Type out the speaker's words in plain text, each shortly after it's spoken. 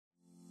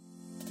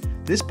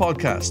This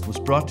podcast was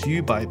brought to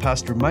you by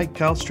Pastor Mike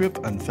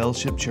Calstrip and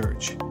Fellowship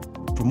Church.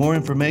 For more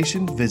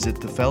information, visit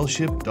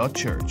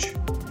thefellowship.church.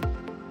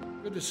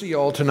 Good to see you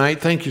all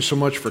tonight. Thank you so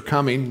much for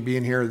coming,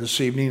 being here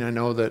this evening. I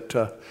know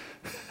that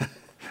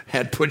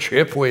had to put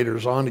your hip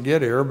waders on to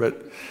get here,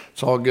 but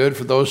it's all good.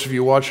 For those of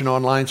you watching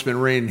online, it's been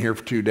raining here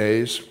for 2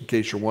 days, in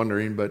case you're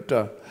wondering. But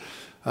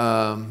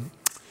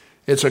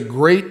it's a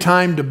great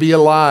time to be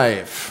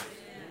alive.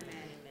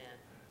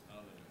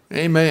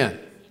 Amen.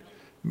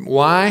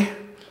 Why?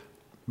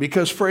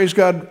 Because, praise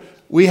God,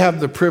 we have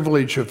the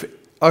privilege of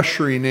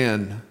ushering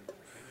in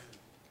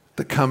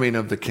the coming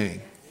of the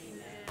King.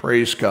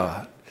 Praise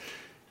God.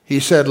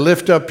 He said,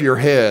 lift up your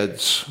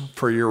heads,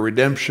 for your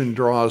redemption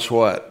draws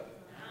what?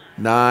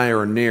 Nigh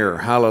or near.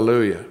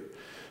 Hallelujah.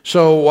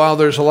 So while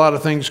there's a lot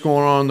of things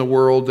going on in the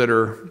world that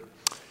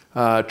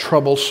are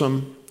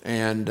troublesome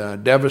and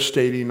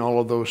devastating, all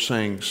of those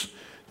things,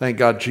 thank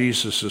God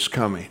Jesus is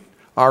coming.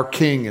 Our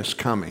King is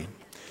coming.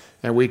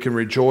 And we can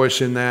rejoice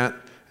in that.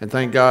 And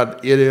thank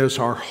God it is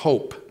our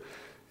hope.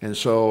 And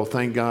so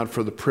thank God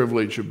for the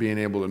privilege of being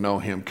able to know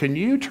Him. Can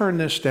you turn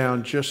this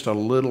down just a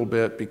little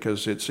bit,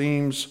 because it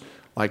seems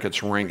like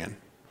it's ringing?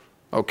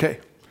 Okay.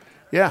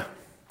 Yeah.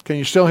 Can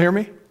you still hear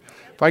me?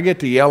 If I get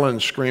to yelling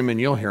and screaming,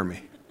 you'll hear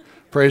me.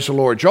 Praise the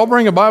Lord. Y'all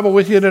bring a Bible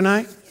with you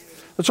tonight?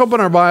 Let's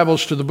open our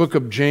Bibles to the book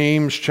of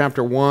James,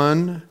 chapter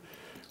 1.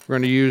 We're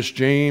going to use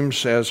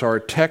James as our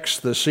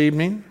text this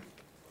evening.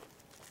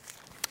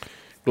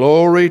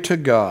 Glory to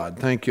God.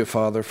 Thank you,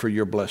 Father, for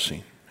your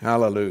blessing.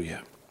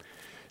 Hallelujah.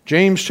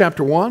 James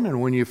chapter 1, and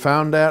when you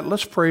found that,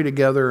 let's pray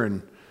together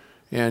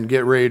and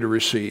get ready to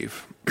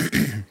receive.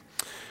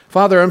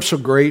 Father, I'm so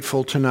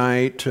grateful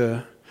tonight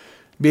to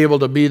be able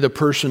to be the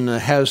person that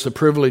has the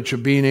privilege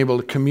of being able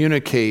to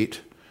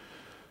communicate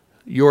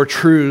your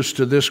truths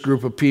to this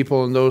group of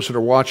people and those that are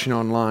watching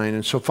online.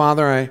 And so,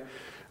 Father,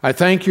 I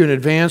thank you in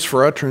advance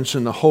for utterance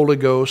in the Holy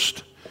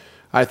Ghost.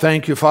 I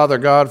thank you, Father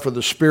God, for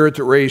the Spirit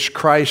that raised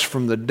Christ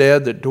from the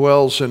dead that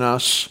dwells in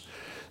us,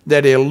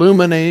 that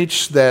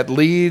illuminates, that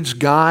leads,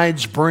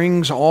 guides,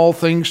 brings all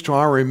things to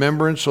our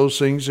remembrance, those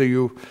things that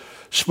you've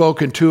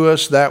spoken to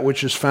us, that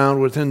which is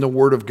found within the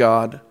Word of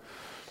God.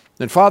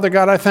 And Father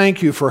God, I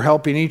thank you for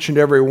helping each and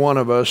every one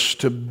of us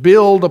to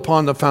build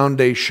upon the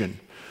foundation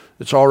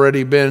that's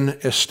already been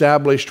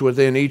established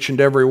within each and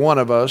every one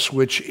of us,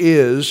 which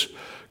is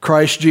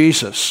Christ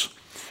Jesus.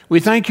 We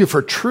thank you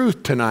for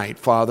truth tonight,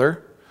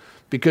 Father,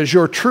 because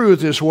your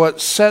truth is what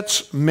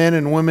sets men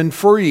and women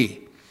free.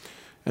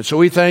 And so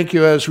we thank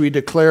you as we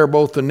declare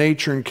both the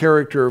nature and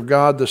character of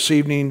God this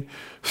evening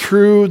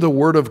through the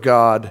Word of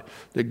God,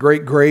 that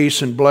great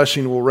grace and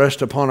blessing will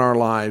rest upon our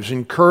lives.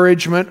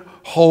 Encouragement,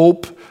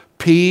 hope,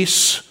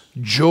 peace,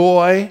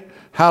 joy,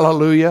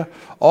 hallelujah,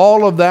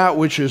 all of that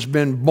which has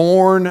been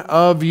born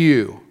of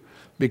you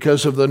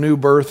because of the new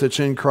birth that's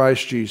in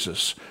Christ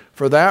Jesus.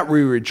 For that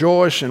we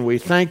rejoice and we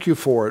thank you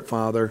for it,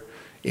 Father,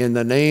 in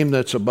the name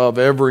that's above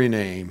every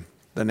name,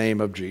 the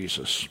name of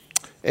Jesus.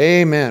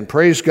 Amen.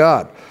 Praise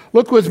God.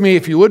 Look with me,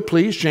 if you would,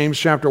 please, James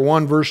chapter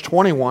 1, verse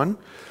 21.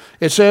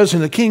 It says in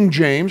the King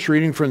James,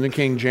 reading from the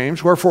King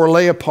James, wherefore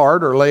lay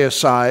apart or lay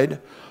aside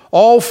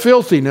all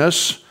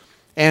filthiness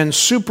and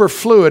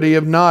superfluity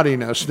of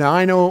naughtiness. Now,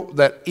 I know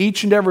that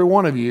each and every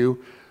one of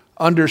you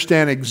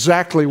understand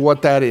exactly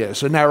what that is.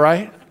 Isn't that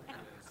right?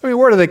 I mean,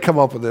 where do they come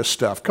up with this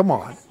stuff? Come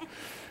on.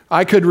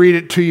 I could read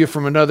it to you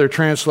from another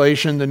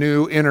translation. The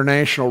New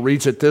International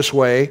reads it this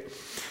way.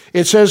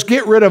 It says,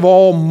 get rid of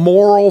all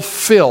moral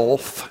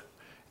filth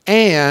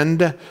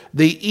and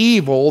the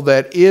evil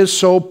that is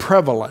so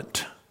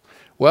prevalent.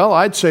 Well,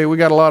 I'd say we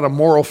got a lot of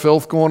moral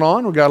filth going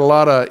on. We got a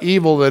lot of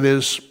evil that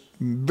is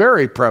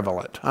very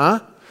prevalent,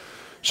 huh?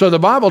 So the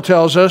Bible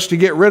tells us to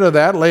get rid of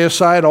that, lay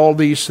aside all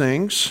these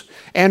things,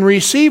 and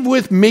receive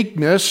with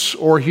meekness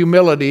or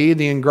humility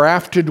the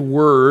engrafted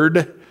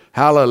word,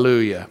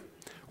 hallelujah,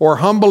 or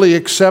humbly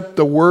accept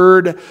the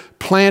word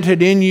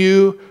planted in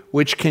you,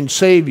 which can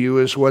save you,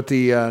 is what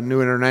the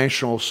New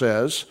International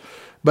says.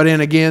 But in,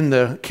 again,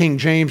 the King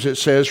James, it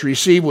says,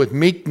 receive with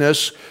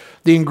meekness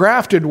the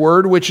engrafted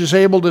word, which is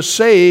able to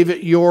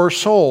save your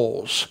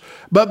souls.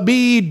 But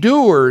be ye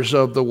doers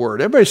of the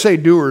word. Everybody say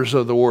doers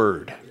of the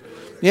word.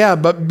 Yeah,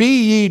 but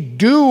be ye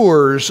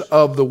doers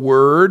of the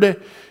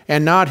word,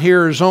 and not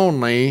hearers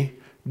only,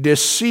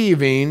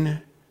 deceiving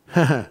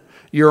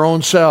your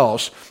own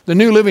selves. The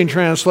New Living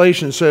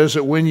Translation says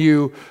that when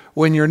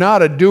you're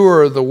not a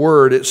doer of the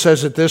word, it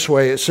says it this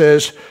way. It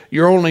says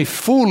you're only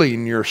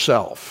fooling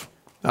yourself.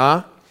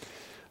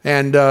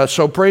 And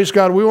so praise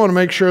God, we want to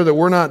make sure that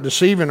we're not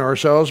deceiving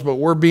ourselves, but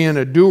we're being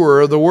a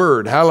doer of the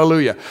word.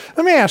 Hallelujah.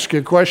 Let me ask you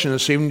a question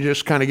this evening,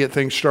 just kind of get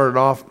things started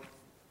off.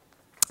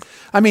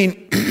 I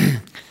mean,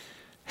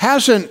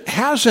 hasn't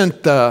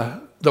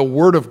the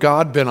Word of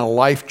God been a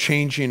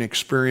life-changing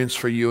experience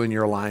for you in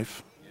your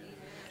life?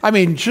 I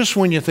mean, just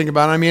when you think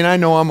about it, I mean, I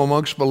know I'm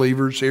amongst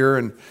believers here,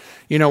 and,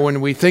 you know,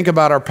 when we think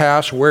about our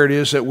past, where it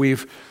is that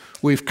we've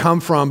come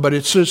from, but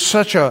it's just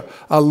such a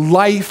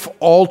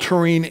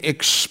life-altering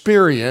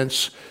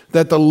experience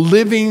that the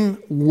living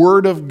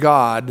Word of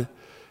God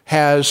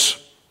has,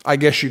 I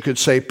guess you could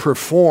say,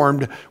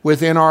 performed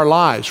within our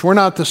lives. We're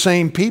not the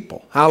same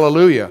people.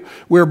 Hallelujah.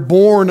 We're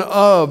born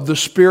of the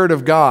Spirit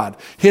of God.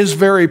 His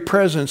very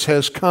presence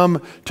has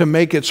come to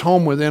make its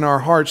home within our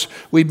hearts.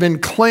 We've been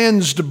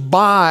cleansed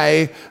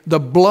by the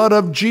blood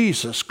of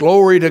Jesus.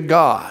 Glory to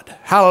God.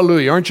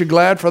 Hallelujah. Aren't you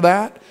glad for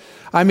that?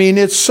 I mean,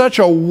 it's such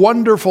a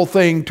wonderful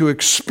thing to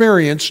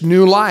experience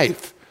new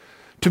life,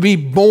 to be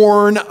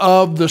born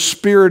of the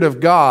Spirit of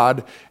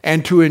God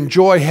and to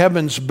enjoy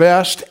heaven's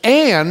best,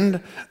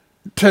 and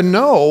to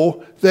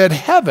know that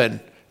heaven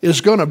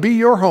is going to be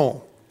your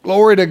home.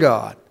 Glory to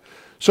God.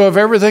 So if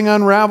everything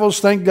unravels,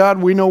 thank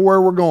God we know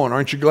where we're going.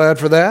 Aren't you glad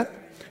for that?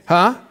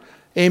 Huh?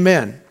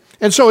 Amen.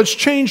 And so it's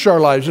changed our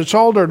lives. It's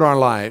altered our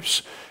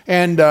lives.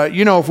 And,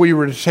 if we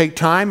were to take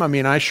time,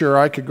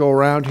 I could go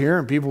around here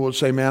and people would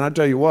say, man, I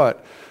tell you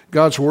what,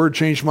 God's Word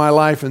changed my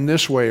life in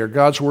this way, or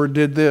God's Word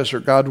did this,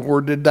 or God's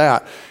Word did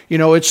that.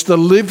 It's the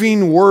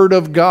living Word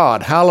of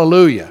God.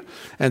 Hallelujah.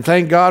 And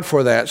thank God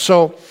for that.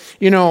 So,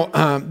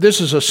 this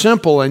is a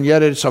simple and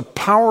yet it's a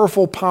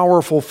powerful,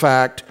 powerful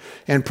fact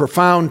and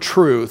profound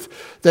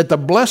truth that the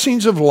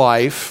blessings of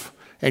life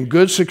and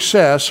good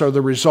success are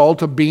the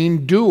result of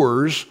being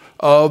doers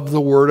of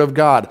the Word of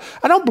God.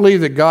 I don't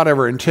believe that God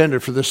ever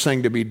intended for this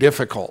thing to be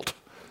difficult.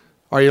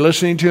 Are you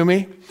listening to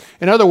me?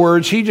 In other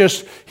words,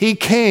 he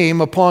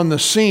came upon the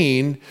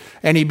scene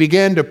and he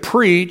began to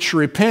preach,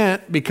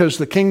 repent, because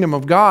the kingdom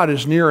of God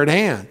is near at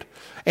hand.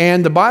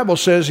 And the Bible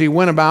says he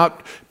went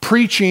about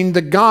preaching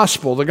the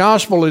gospel. The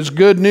gospel is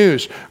good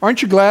news.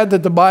 Aren't you glad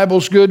that the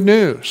Bible's good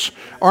news?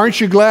 Aren't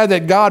you glad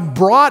that God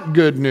brought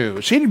good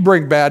news? He didn't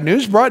bring bad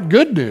news, he brought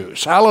good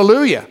news.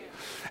 Hallelujah.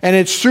 And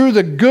it's through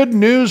the good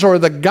news or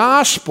the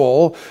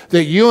gospel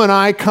that you and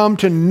I come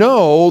to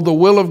know the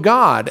will of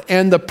God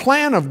and the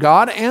plan of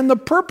God and the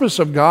purpose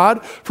of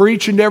God for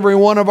each and every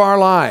one of our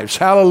lives.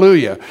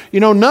 Hallelujah.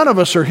 None of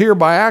us are here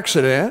by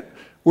accident.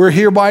 We're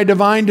here by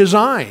divine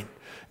design.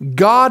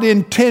 God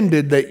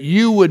intended that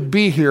you would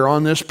be here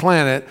on this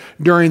planet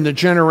during the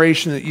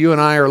generation that you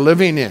and I are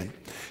living in.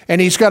 And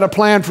he's got a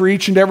plan for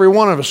each and every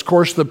one of us. Of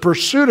course, the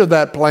pursuit of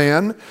that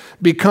plan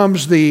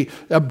becomes the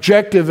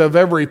objective of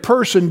every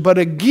person. But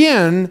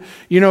again,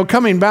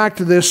 coming back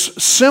to this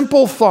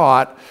simple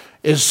thought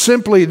is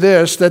simply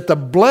this, that the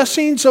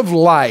blessings of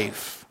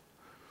life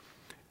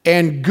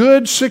and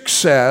good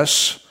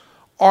success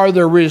are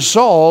the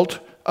result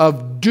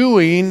of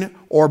doing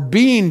or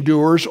being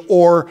doers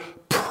or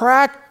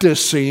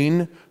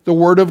practicing the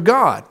Word of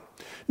God.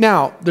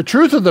 Now, the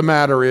truth of the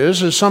matter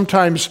is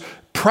sometimes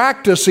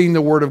practicing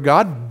the Word of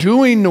God,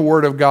 doing the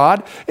Word of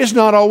God, is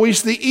not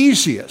always the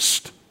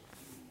easiest.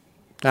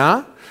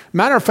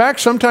 Matter of fact,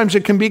 sometimes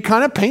it can be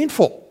kind of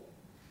painful,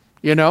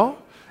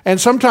 And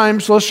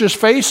sometimes, let's just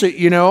face it,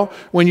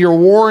 when you're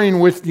warring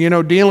with,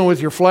 dealing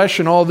with your flesh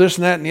and all this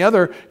and that and the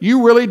other,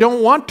 you really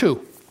don't want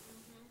to.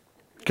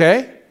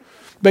 Okay?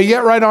 But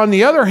yet, right on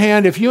the other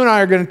hand, if you and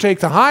I are going to take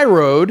the high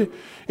road,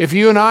 if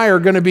you and I are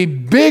going to be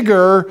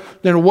bigger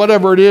than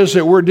whatever it is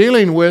that we're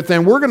dealing with,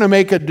 then we're going to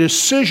make a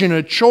decision,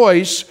 a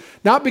choice,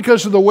 not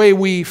because of the way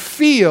we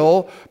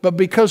feel, but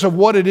because of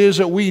what it is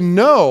that we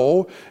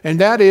know. And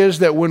that is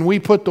that when we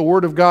put the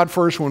Word of God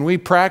first, when we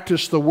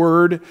practice the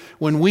Word,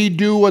 when we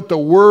do what the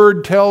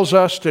Word tells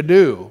us to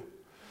do,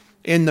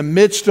 in the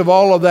midst of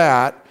all of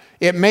that,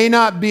 it may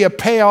not be a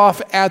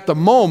payoff at the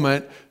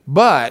moment,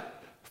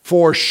 but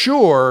for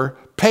sure,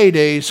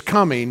 payday's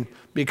coming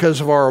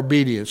because of our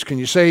obedience. Can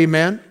you say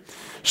amen?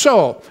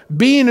 So,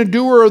 being a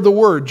doer of the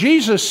Word,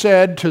 Jesus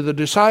said to the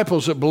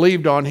disciples that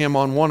believed on Him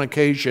on one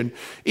occasion,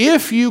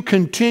 if you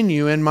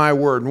continue in my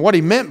Word. And what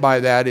He meant by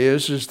that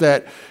is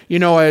that,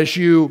 as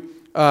you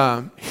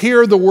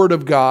hear the Word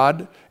of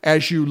God,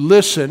 as you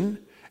listen,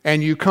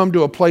 and you come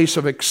to a place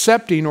of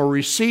accepting or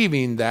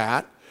receiving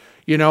that,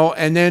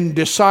 and then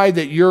decide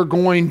that you're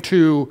going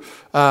to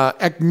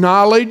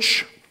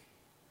acknowledge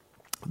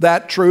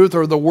that truth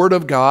or the Word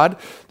of God,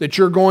 that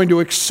you're going to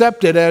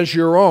accept it as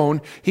your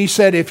own. He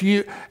said, if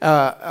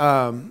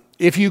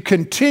you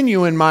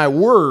continue in my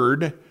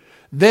Word,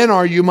 then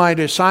are you my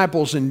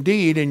disciples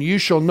indeed, and you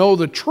shall know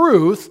the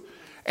truth,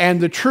 and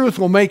the truth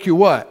will make you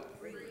what?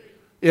 Free.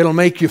 It'll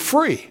make you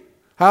free.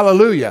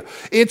 Hallelujah.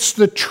 It's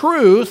the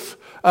truth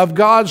of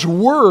God's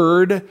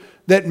Word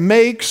that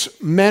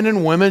makes men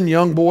and women,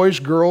 young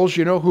boys, girls,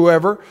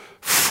 whoever,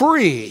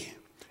 free.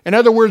 In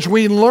other words,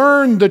 we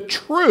learn the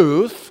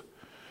truth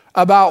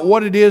about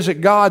what it is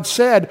that God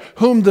said,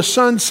 whom the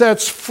Son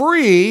sets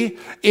free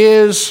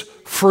is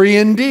free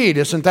indeed.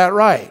 Isn't that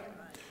right?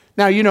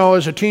 Now,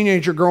 as a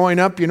teenager growing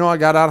up, I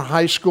got out of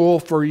high school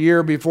for a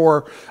year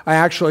before I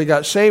actually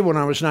got saved when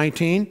I was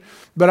 19.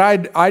 But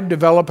I'd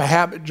develop a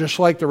habit just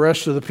like the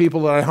rest of the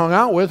people that I hung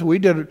out with. We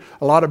did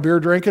a lot of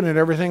beer drinking and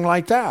everything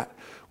like that.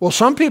 Well,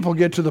 some people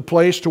get to the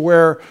place to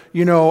where,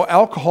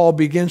 alcohol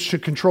begins to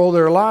control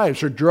their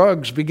lives, or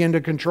drugs begin to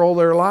control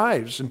their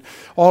lives, and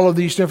all of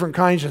these different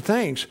kinds of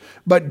things.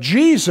 But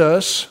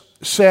Jesus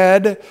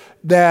said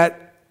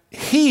that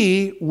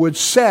He would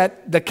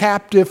set the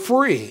captive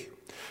free.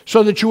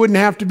 so that you wouldn't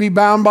have to be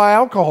bound by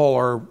alcohol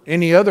or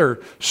any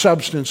other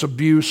substance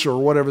abuse or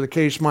whatever the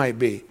case might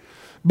be.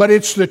 But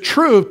it's the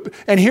truth.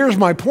 And here's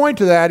my point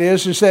to that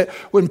is that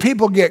when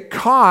people get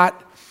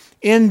caught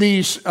in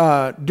these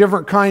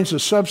different kinds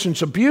of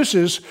substance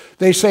abuses,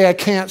 they say, I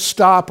can't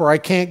stop, or I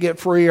can't get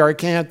free, or I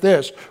can't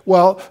this.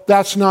 Well,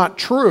 that's not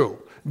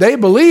true. They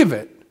believe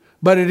it,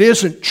 but it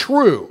isn't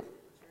true.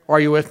 Are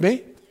you with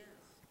me?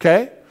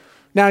 Okay?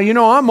 Now,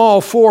 I'm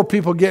all for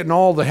people getting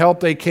all the help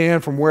they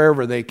can from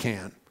wherever they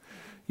can.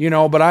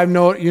 But I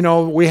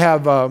know, we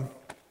have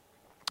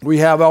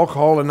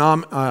Alcohol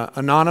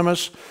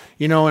Anonymous,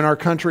 in our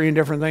country and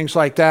different things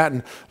like that.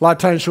 And a lot of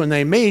times when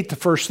they meet, the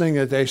first thing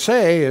that they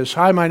say is,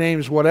 hi, my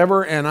name's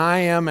whatever, and I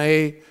am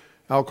a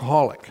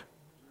alcoholic,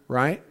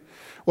 right?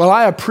 Well,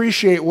 I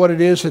appreciate what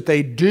it is that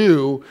they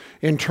do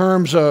in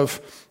terms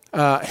of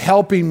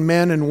helping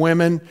men and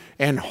women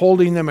and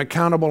holding them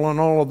accountable and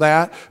all of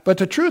that. But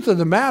the truth of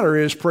the matter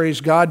is,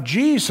 praise God,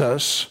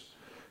 Jesus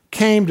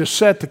came to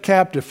set the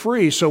captive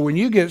free. So when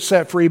you get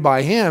set free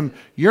by him,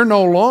 you're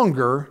no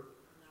longer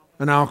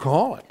an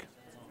alcoholic.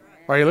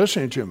 Are you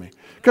listening to me?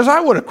 Because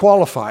I would have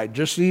qualified,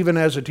 just even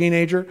as a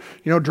teenager,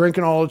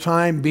 drinking all the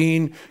time,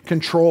 being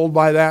controlled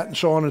by that and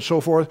so on and so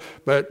forth.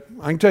 But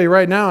I can tell you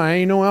right now, I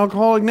ain't no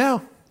alcoholic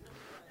now.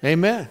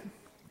 Amen.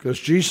 Because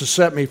Jesus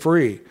set me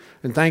free.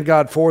 And thank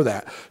God for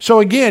that. So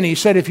again, he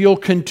said, if you'll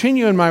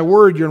continue in my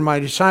word, you're my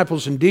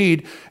disciples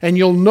indeed, and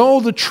you'll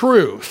know the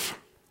truth.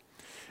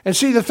 And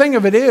see, the thing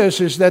of it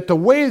is that the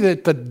way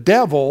that the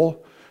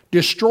devil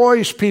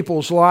destroys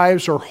people's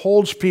lives or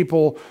holds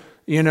people,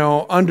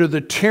 under the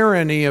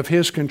tyranny of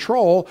his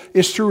control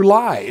is through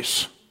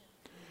lies.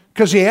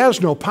 Because he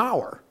has no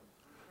power.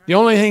 The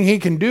only thing he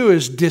can do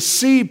is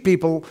deceive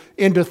people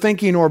into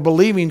thinking or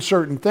believing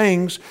certain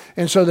things,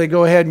 and so they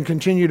go ahead and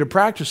continue to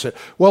practice it.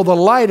 Well, the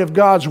light of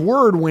God's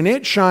word, when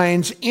it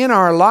shines in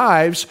our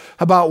lives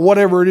about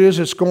whatever it is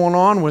that's going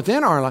on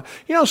within our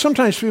life.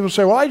 Sometimes people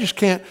say, well, I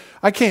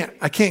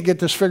can't get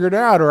this figured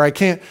out, or I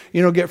can't,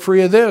 get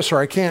free of this, or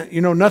I can't,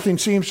 nothing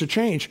seems to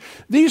change.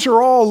 These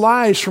are all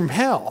lies from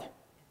hell.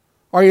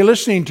 Are you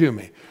listening to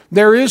me?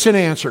 There is an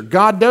answer.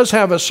 God does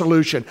have a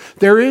solution.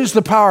 There is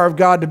the power of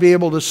God to be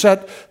able to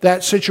set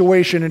that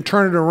situation and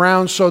turn it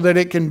around so that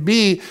it can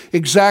be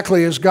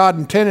exactly as God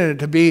intended it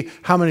to be.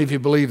 How many of you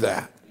believe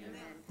that?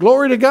 Amen.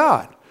 Glory to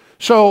God.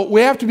 So we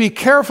have to be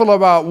careful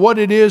about what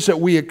it is that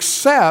we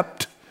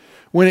accept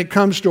when it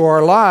comes to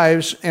our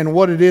lives and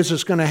what it is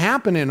that's going to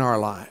happen in our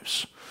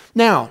lives.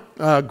 Now,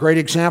 a great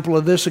example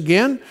of this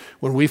again,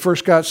 when we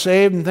first got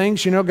saved and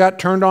things, got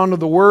turned on to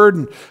the Word.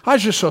 And I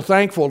was just so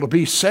thankful to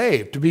be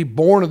saved, to be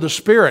born of the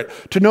Spirit,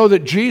 to know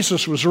that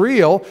Jesus was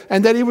real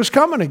and that he was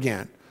coming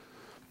again.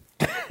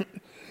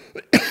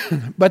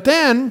 But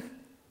then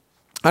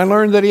I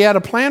learned that he had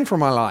a plan for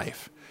my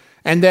life.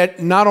 And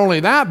that not only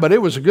that, but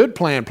it was a good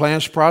plan.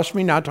 Plans to prosper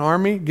me, not to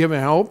harm me, give me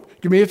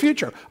hope, give me a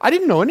future. I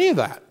didn't know any of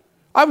that.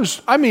 I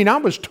was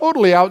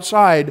totally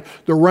outside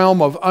the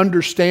realm of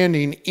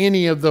understanding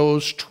any of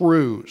those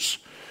truths.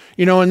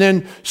 And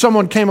then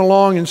someone came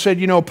along and said,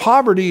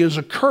 poverty is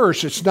a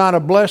curse. It's not a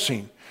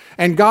blessing.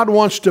 And God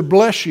wants to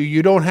bless you.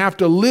 You don't have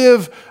to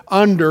live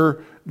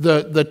under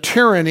the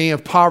tyranny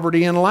of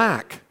poverty and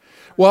lack.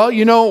 Well,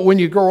 when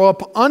you grow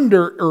up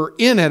under or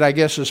in it, I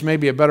guess is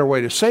maybe a better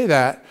way to say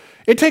that,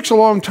 it takes a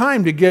long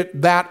time to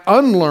get that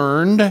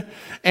unlearned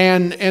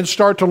and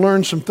start to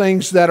learn some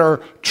things that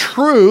are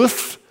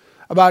truth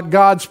about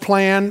God's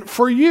plan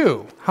for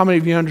you. How many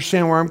of you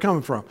understand where I'm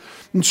coming from?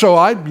 And so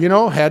I,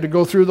 had to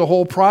go through the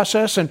whole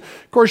process. And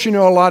of course, a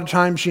lot of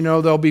times,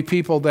 there'll be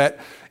people that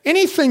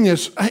anything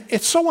it's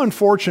so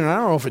unfortunate. I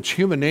don't know if it's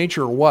human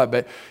nature or what,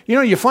 but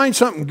you find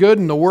something good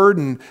in the Word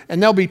and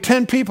there'll be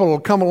 10 people who'll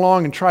come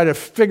along and try to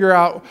figure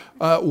out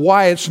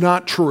why it's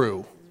not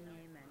true.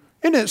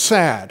 Isn't it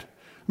sad?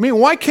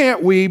 Why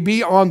can't we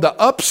be on the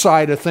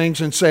upside of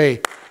things and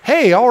say,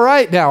 hey, all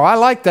right now, I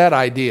like that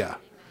idea.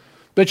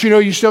 But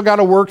you still got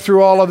to work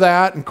through all of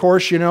that, and of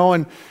course,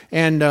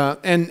 and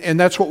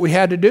that's what we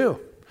had to do.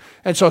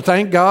 And so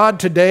thank God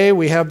today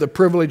we have the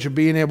privilege of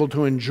being able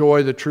to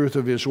enjoy the truth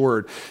of his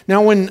word.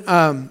 Now when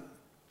the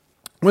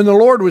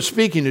Lord was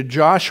speaking to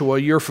Joshua,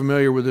 you're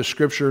familiar with this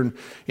scripture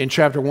in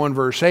chapter 1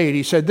 verse 8,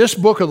 he said, this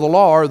book of the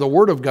law, or the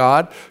word of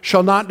God,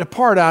 shall not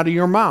depart out of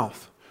your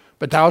mouth,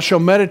 but thou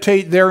shalt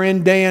meditate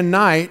therein day and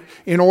night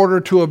in order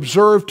to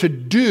observe to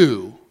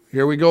do,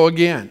 here we go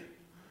again,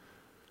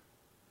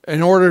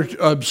 in order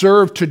to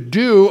observe to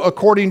do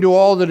according to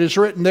all that is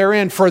written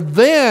therein. For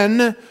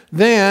then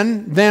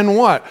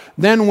what?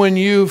 Then when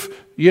you've,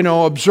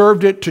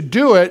 observed it to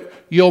do it,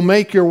 you'll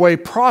make your way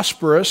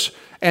prosperous,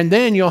 and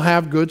then you'll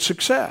have good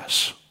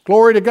success.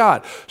 Glory to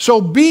God.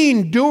 So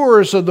being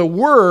doers of the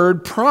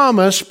word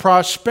promise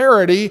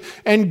prosperity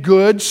and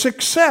good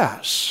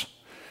success.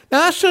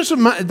 Now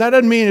that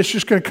doesn't mean it's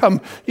just going to come,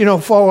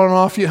 falling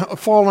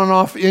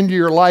off into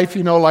your life,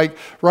 like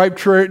ripe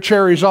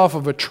cherries off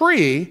of a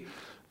tree.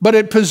 But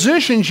it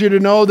positions you to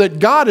know that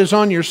God is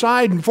on your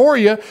side and for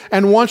you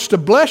and wants to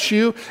bless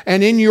you.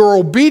 And in your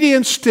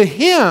obedience to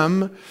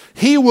Him,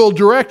 He will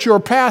direct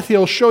your path.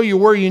 He'll show you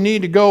where you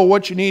need to go,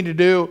 what you need to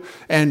do.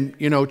 And,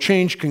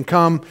 change can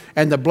come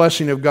and the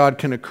blessing of God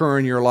can occur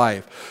in your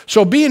life.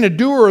 So being a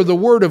doer of the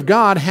Word of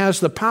God has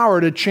the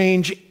power to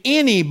change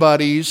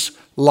anybody's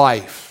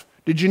life.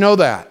 Did you know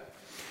that?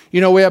 We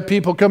have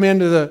people come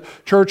into the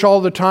church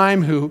all the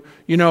time who,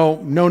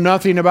 know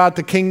nothing about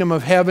the kingdom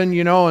of heaven,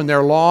 and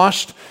they're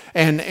lost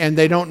and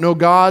they don't know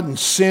God and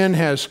sin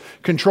has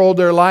controlled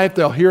their life.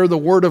 They'll hear the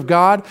Word of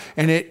God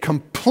and it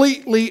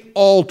completely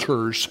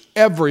alters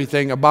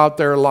everything about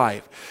their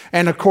life.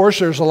 And of course,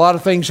 there's a lot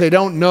of things they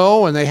don't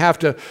know and they have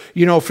to,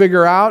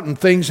 figure out and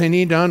things they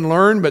need to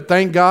unlearn. But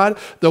thank God,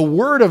 the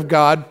Word of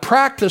God,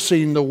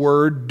 practicing the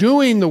Word,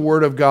 doing the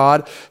Word of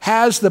God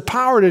has the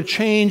power to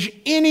change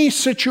any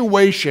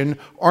situation.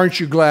 Aren't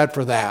you glad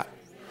for that?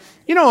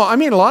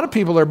 A lot of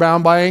people are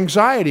bound by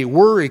anxiety,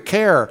 worry,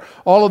 care,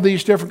 all of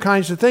these different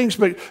kinds of things.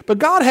 But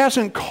God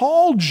hasn't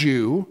called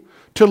you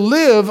to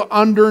live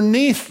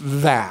underneath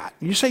that.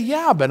 You say,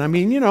 yeah, but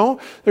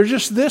there's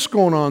just this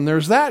going on,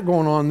 there's that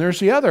going on, there's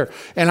the other.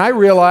 And I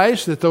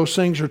realize that those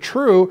things are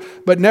true,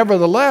 but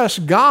nevertheless,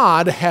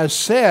 God has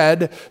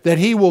said that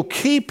He will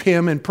keep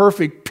him in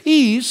perfect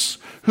peace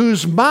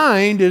whose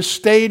mind is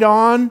stayed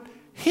on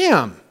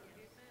Him.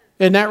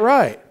 Isn't that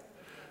right?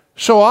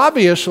 So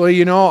obviously,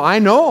 I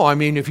know,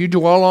 if you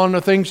dwell on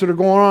the things that are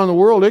going on in the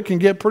world, it can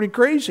get pretty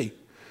crazy.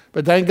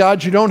 But thank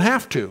God you don't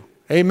have to.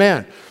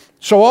 Amen.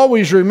 So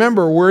always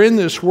remember, we're in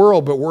this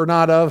world, but we're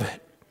not of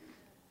it.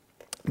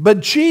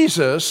 But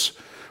Jesus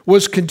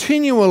was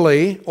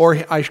continually,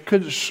 or I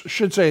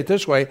should say it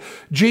this way,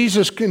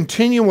 Jesus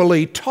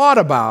continually taught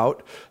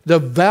about the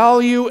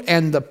value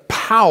and the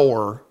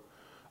power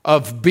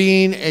of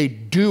being a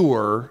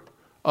doer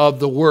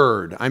of the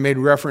Word. I made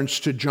reference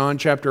to John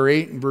chapter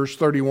 8 and verse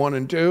 31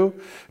 and 2.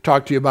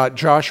 Talked to you about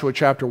Joshua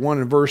chapter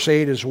 1 and verse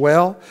 8 as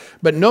well.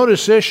 But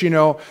notice this, in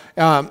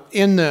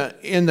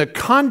the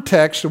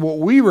context of what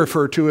we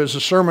refer to as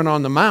the Sermon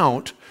on the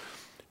Mount,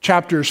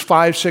 chapters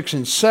 5, 6,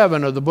 and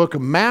 7 of the book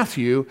of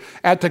Matthew,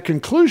 at the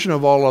conclusion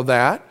of all of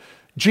that,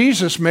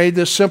 Jesus made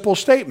this simple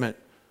statement.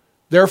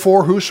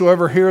 Therefore,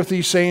 whosoever heareth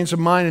these sayings of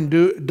mine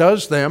and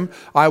does them,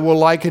 I will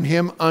liken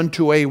him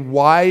unto a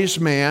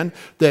wise man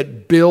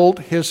that built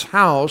his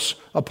house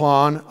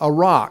upon a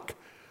rock.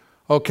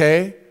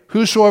 Okay?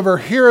 Whosoever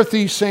heareth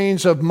these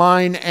sayings of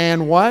mine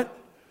and what?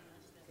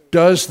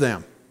 Does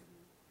them.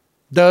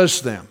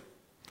 Does them.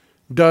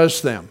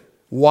 Does them.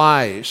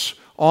 Wise.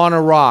 On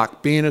a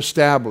rock, being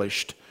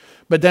established.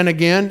 But then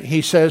again,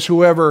 he says,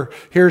 whoever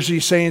hears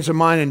these sayings of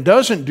mine and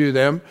doesn't do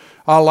them,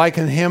 I'll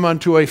liken him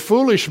unto a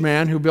foolish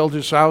man who built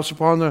his house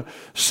upon the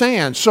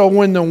sand. So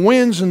when the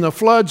winds and the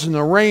floods and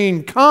the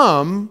rain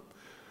come,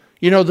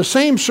 the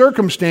same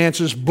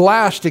circumstances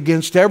blast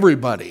against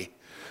everybody.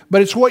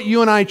 But it's what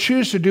you and I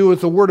choose to do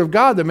with the Word of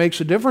God that makes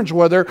a difference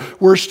whether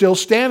we're still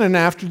standing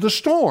after the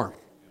storm.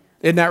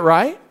 Isn't that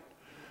right?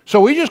 So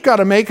we just got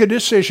to make a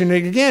decision.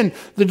 And again,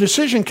 the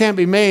decision can't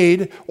be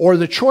made or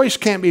the choice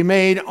can't be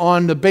made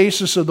on the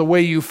basis of the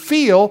way you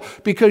feel,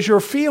 because your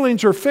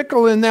feelings are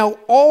fickle and they'll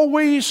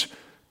always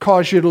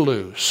cause you to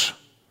lose.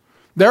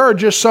 There are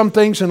just some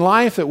things in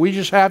life that we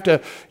just have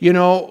to,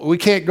 we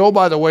can't go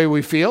by the way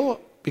we feel,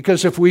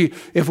 because if we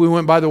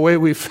went by the way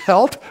we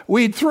felt,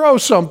 we'd throw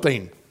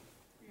something.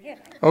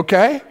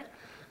 Okay?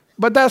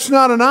 But that's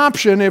not an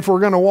option if we're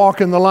going to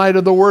walk in the light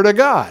of the Word of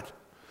God.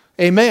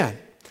 Amen.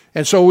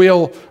 And so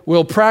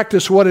we'll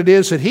practice what it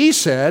is that He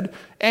said,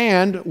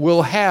 and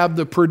we'll have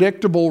the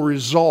predictable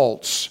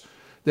results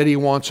that He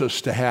wants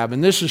us to have.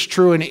 And this is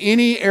true in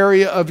any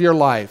area of your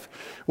life,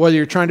 whether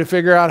you're trying to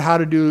figure out how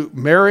to do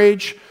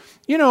marriage.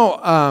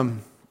 I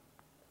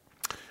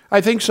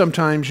think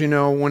sometimes,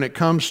 when it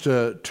comes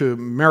to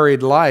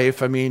married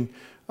life, at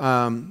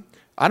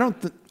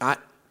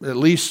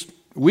least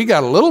we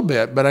got a little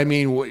bit, but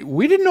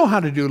we didn't know how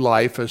to do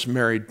life as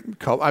married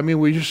couple.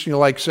 We just,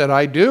 said,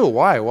 I do.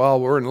 Why? Well,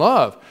 we're in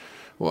love.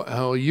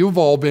 Well, you've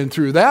all been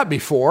through that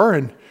before,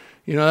 and,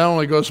 that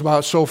only goes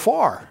about so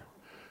far.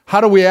 How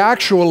do we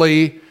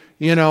actually,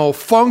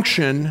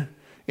 function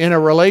in a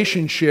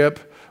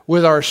relationship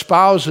with our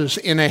spouses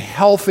in a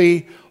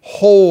healthy,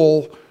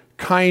 wholesome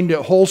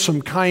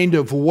kind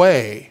of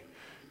way?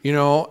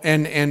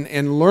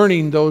 And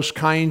learning those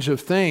kinds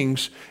of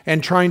things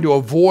and trying to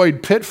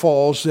avoid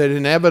pitfalls that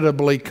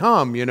inevitably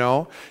come,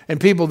 And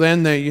people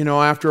then,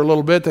 after a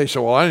little bit, they say,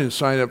 well, I didn't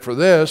sign up for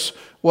this.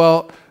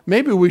 Well,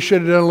 maybe we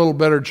should have done a little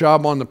better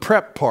job on the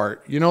prep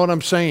part. You know what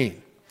I'm saying?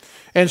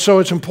 And so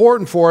it's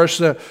important for us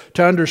to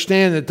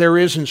understand that there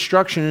is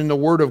instruction in the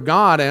Word of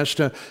God as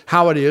to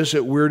how it is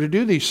that we're to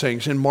do these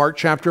things. In Mark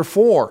chapter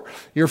 4,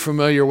 you're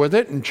familiar with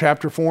it. In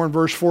chapter 4 and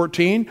verse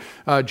 14,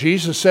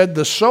 Jesus said,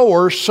 the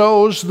sower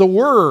sows the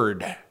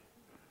Word.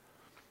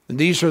 And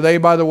these are they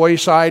by the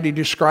wayside. He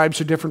describes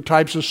the different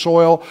types of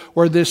soil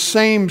where this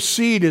same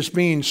seed is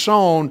being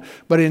sown,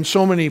 but in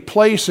so many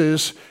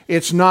places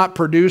it's not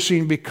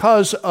producing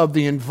because of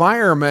the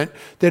environment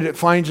that it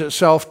finds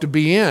itself to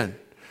be in.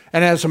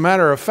 And as a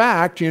matter of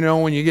fact,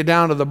 when you get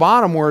down to the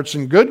bottom where it's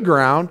in good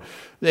ground,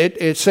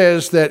 it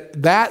says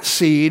that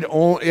seed,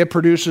 it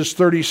produces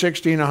 30,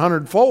 60, and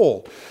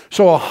 100-fold.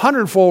 So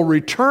 100-fold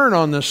return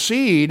on the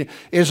seed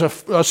is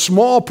a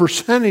small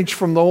percentage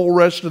from the whole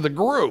rest of the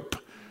group.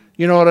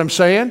 You know what I'm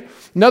saying?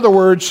 In other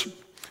words,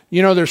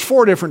 there's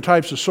 4 different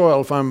types of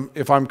soil,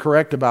 if I'm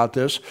correct about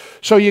this.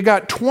 So you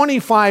got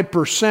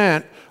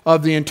 25%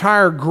 of the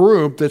entire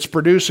group that's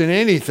producing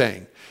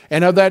anything.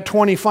 And of that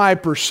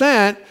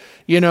 25%,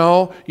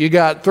 you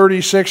got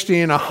 30,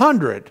 60, and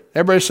 100.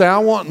 Everybody say, I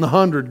want in the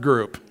 100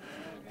 group.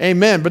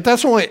 Amen. But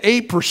that's only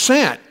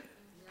 8%.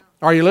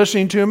 Are you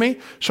listening to me?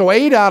 So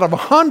 8 out of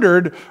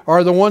 100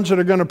 are the ones that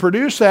are going to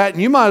produce that,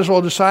 and you might as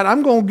well decide,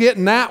 I'm going to get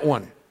in that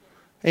one.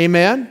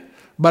 Amen.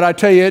 But I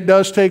tell you, it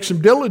does take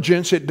some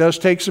diligence. It does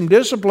take some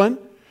discipline,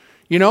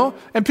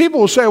 And people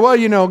will say,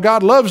 well,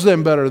 God loves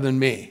them better than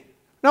me.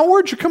 Now,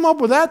 where'd you come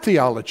up with that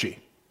theology?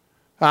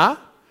 Huh?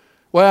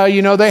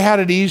 Well, they had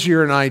it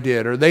easier than I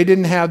did, or they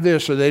didn't have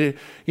this, or they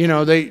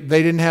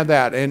didn't have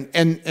that.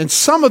 And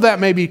some of that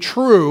may be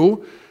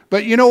true,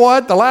 but you know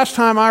what? The last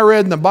time I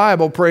read in the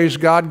Bible, praise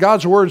God,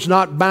 God's word's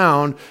not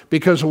bound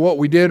because of what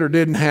we did or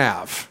didn't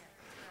have.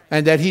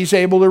 And that He's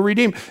able to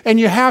redeem. And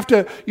you have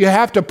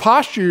to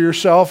posture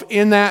yourself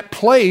in that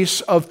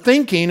place of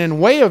thinking and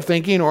way of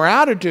thinking or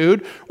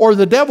attitude, or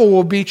the devil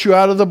will beat you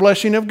out of the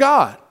blessing of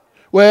God.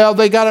 Well,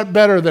 they got it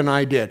better than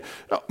I did.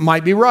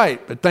 Might be right,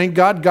 but thank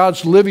God,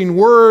 God's living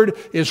word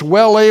is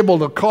well able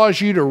to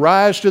cause you to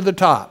rise to the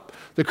top.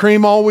 The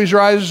cream always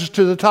rises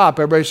to the top.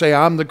 Everybody say,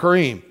 I'm the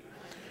cream.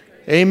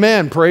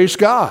 Amen. Praise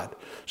God.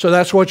 So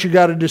that's what you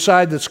got to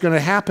decide that's going to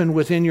happen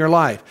within your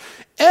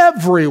life.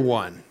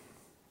 Everyone,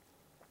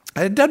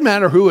 it doesn't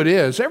matter who it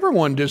is,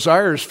 everyone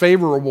desires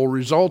favorable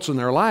results in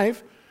their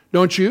life,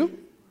 don't you?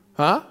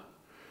 Huh?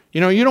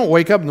 You don't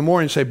wake up in the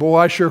morning and say, boy,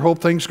 I sure hope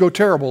things go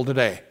terrible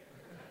today.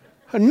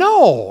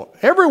 No,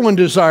 everyone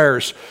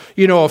desires,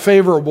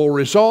 favorable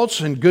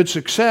results and good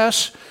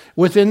success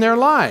within their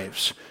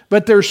lives.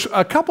 But there's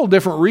a couple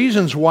different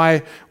reasons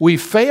why we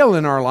fail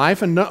in our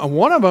life, and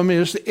one of them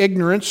is the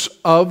ignorance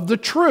of the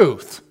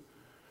truth.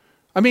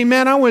 I mean,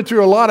 man, I went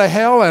through a lot of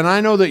hell, and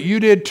I know that you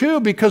did too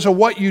because of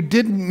what you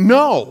didn't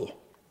know.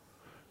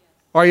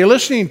 Are you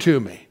listening to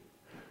me?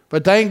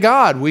 But thank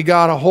God we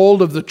got a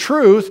hold of the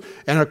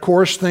truth, and of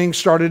course things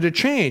started to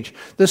change.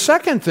 The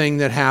second thing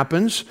that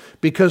happens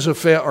because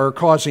of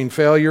causing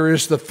failure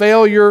is the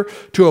failure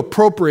to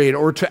appropriate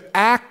or to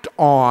act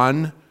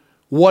on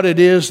what it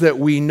is that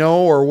we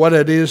know or what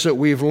it is that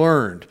we've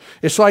learned.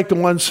 It's like the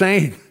one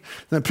saying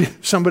that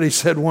somebody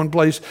said one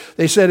place,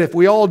 they said, if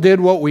we all did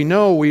what we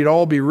know, we'd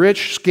all be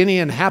rich, skinny,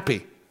 and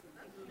happy.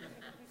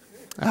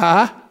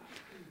 I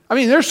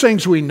mean, there's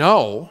things we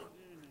know.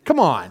 Come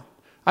on.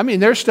 I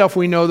mean, there's stuff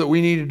we know that we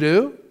need to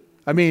do.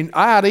 I mean,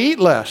 I ought to eat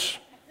less,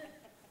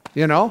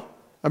 I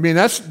mean,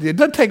 it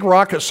doesn't take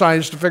rocket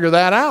science to figure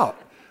that out.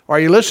 Are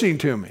you listening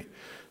to me?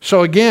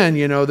 So again,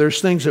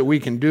 there's things that we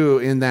can do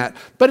in that.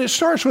 But it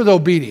starts with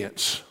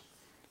obedience.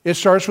 It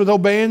starts with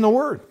obeying the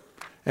word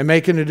and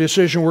making a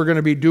decision we're going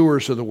to be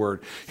doers of the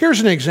word.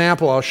 Here's an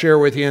example I'll share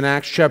with you in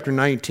Acts chapter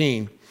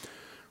 19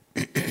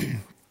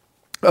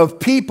 of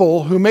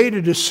people who made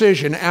a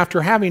decision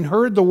after having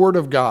heard the word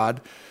of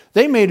God.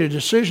 They made a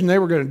decision they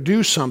were going to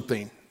do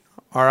something,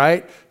 all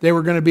right? They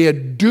were going to be a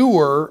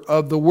doer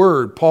of the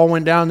word. Paul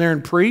went down there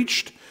and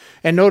preached.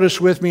 And notice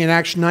with me in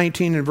Acts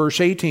 19 and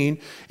verse 18,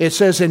 it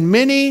says, and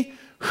many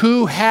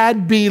who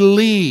had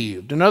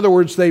believed. In other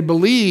words, they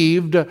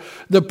believed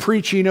the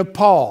preaching of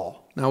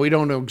Paul. Now, we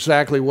don't know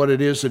exactly what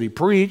it is that he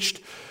preached,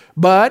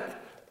 but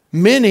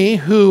many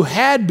who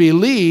had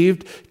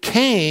believed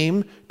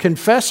came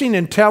confessing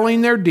and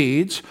telling their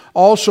deeds.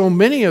 Also,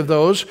 many of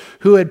those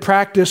who had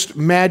practiced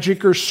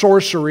magic or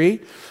sorcery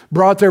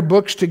brought their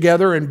books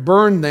together and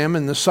burned them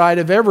in the sight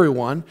of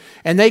everyone.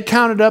 And they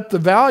counted up the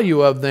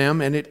value of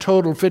them, and it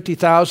totaled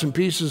 50,000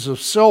 pieces of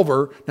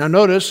silver. Now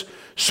notice,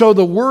 so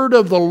the word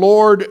of the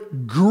Lord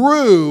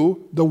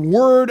grew, the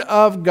word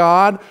of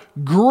God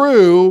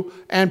grew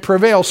and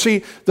prevailed.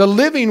 See, the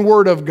living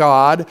word of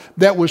God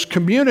that was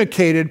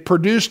communicated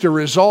produced a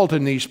result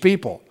in these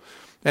people.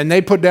 And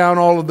they put down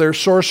all of their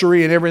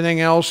sorcery and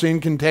everything else,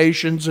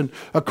 incantations and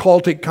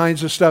occultic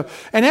kinds of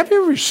stuff. And have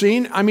you ever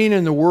seen,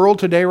 in the world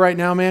today right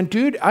now, man,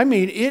 dude,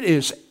 it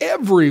is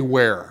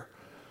everywhere.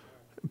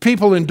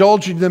 People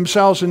indulging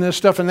themselves in this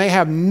stuff, and they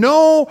have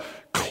no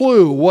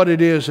clue what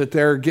it is that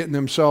they're getting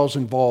themselves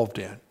involved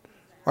in.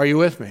 Are you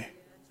with me?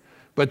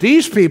 But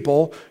these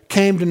people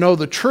came to know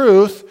the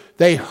truth,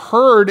 they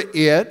heard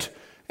it,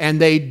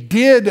 and they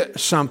did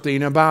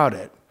something about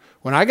it.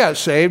 When I got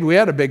saved, we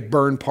had a big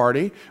burn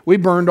party. We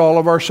burned all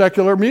of our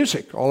secular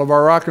music, all of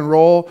our rock and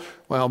roll.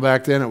 Well,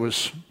 back then it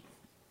was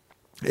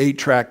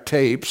 8-track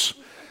tapes,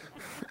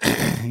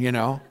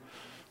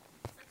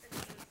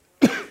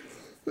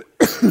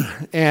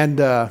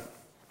 And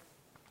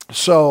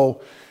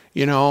so,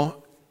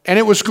 and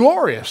it was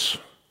glorious,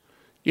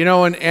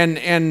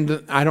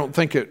 and I don't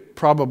think it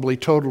probably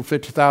totaled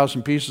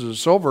 50,000 pieces of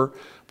silver,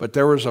 but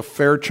there was a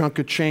fair chunk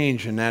of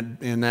change in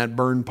that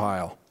burn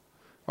pile.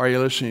 Are you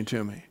listening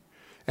to me?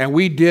 And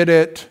we did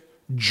it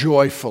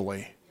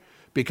joyfully,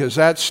 because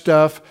that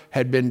stuff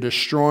had been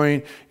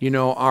destroying,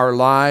 our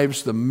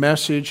lives. The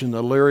message and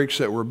the lyrics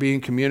that were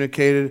being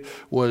communicated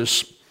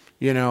was,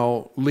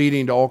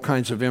 leading to all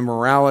kinds of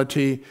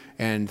immorality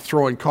and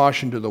throwing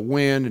caution to the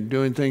wind and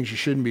doing things you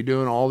shouldn't be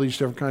doing, all these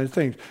different kinds of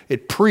things.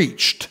 It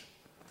preached.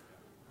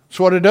 That's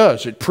what it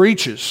does. It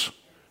preaches,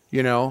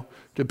 to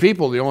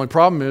people. The only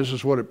problem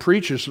is what it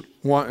preaches,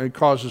 it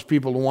causes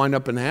people to wind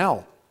up in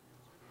hell,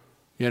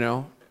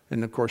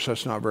 And of course,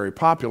 that's not very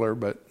popular,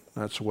 but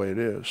that's the way it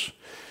is.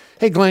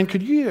 Hey, Glenn,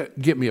 could you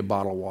get me a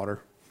bottle of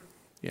water?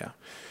 Yeah.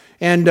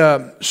 And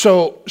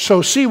so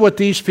see what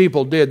these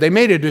people did. They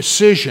made a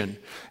decision.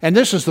 And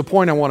this is the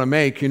point I want to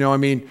make.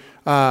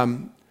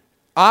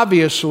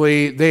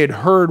 Obviously, they had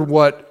heard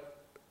what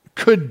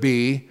could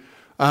be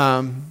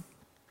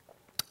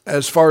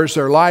as far as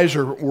their lives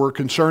were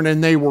concerned,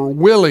 and they were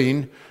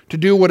willing to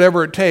do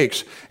whatever it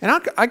takes. And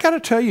I got to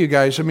tell you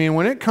guys,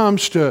 when it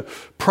comes to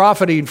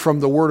profiting from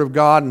the Word of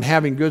God and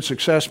having good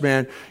success,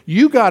 man,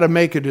 you got to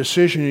make a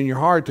decision in your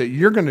heart that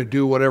you're going to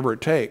do whatever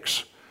it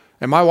takes.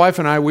 And my wife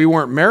and I, we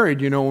weren't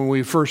married, when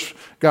we first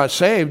got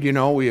saved,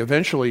 we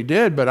eventually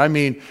did. But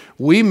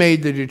we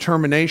made the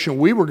determination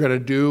we were going to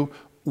do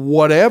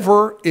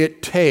whatever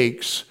it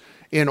takes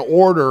in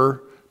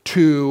order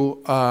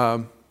to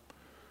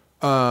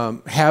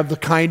have the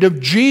kind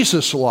of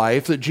Jesus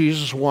life that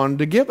Jesus wanted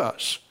to give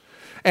us.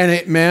 And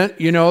it meant,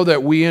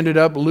 that we ended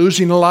up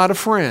losing a lot of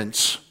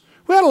friends.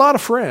 We had a lot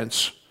of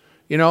friends,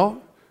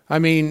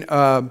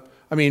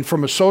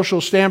 from a social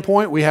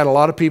standpoint, we had a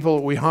lot of people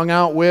that we hung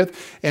out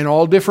with in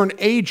all different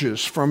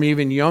ages, from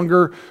even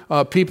younger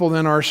people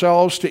than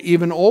ourselves to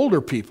even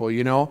older people,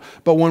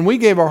 But when we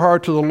gave our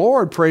heart to the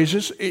Lord,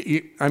 praise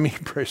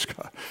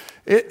God,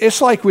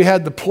 it's like we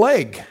had the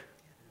plague.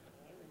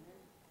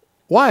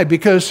 Why?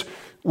 Because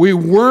we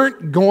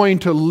weren't going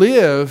to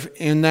live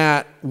in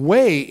that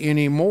way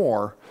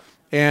anymore.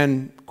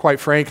 And quite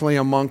frankly,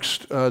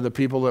 amongst the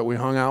people that we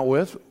hung out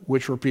with,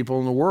 which were people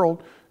in the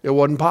world, it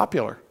wasn't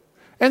popular.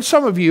 And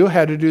some of you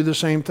had to do the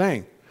same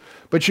thing.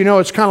 But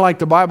it's kind of like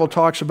the Bible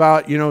talks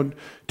about,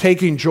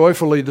 taking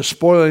joyfully the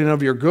spoiling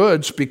of your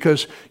goods,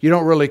 because you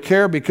don't really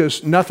care,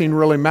 because nothing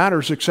really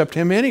matters except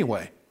Him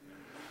anyway.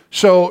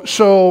 So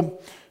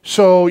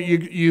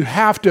you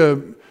have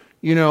to,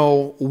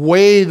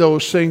 weigh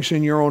those things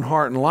in your own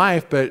heart and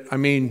life. But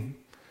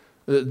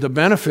the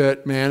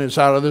benefit, man, is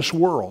out of this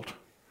world.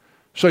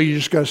 So you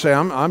just got to say,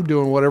 I'm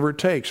doing whatever it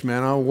takes,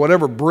 man.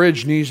 Whatever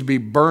bridge needs to be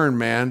burned,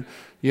 man.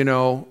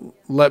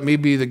 Let me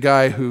be the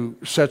guy who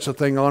sets a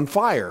thing on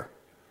fire.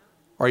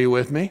 Are you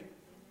with me?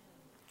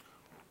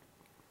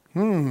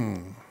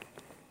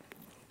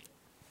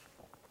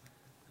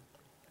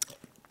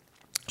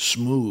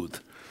 Smooth.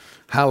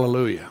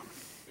 Hallelujah.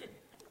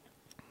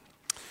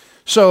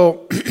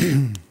 So,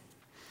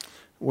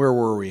 where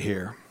were we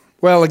here?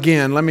 Well,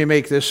 again, let me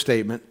make this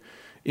statement.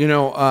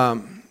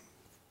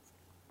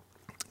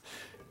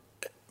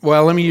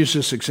 Well, let me use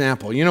this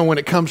example. When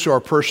it comes to our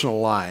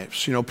personal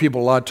lives,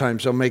 people a lot of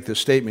times, they'll make this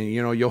statement,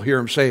 you'll hear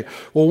them say,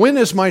 well, when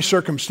is my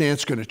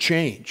circumstance going to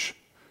change?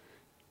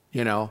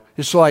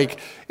 It's like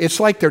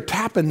they're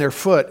tapping their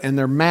foot and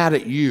they're mad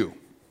at you.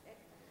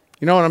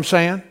 You know what I'm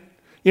saying?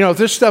 If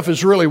this stuff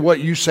is really what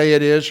you say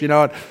it is,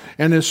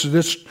 and this,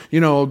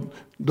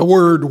 the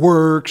word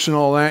works and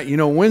all that,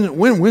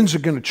 when's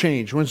it going to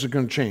change? When's it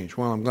going to change?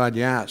 Well, I'm glad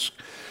you asked.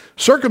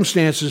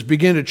 Circumstances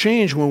begin to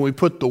change when we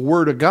put the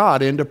Word of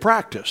God into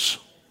practice.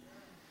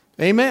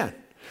 Amen.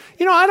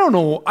 I don't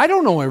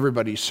know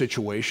everybody's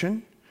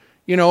situation,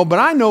 but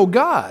I know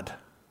God.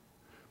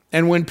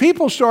 And when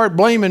people start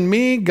blaming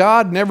me,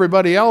 God, and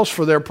everybody else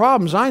for their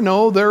problems, I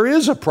know there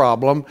is a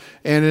problem,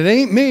 and it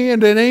ain't me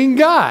and it ain't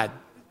God.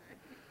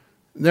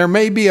 There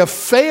may be a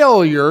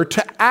failure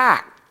to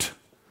act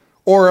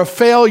or a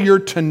failure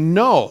to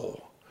know.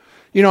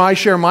 I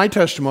share my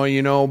testimony,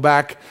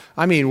 back,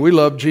 we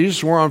love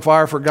Jesus, we're on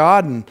fire for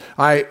God, and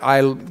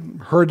I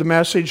heard the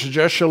message, the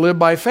just shall live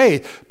by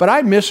faith, but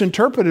I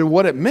misinterpreted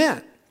what it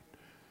meant.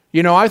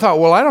 I thought,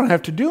 well, I don't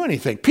have to do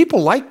anything.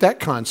 People like that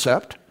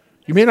concept.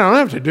 You mean I don't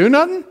have to do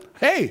nothing?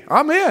 Hey,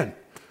 I'm in.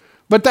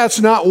 But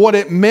that's not what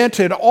it meant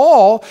at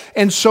all,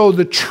 and so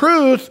the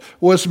truth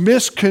was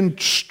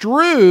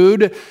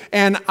misconstrued,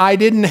 and I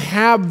didn't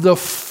have the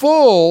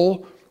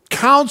full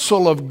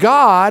counsel of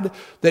God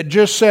that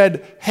just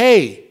said,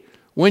 hey,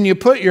 when you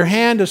put your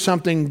hand to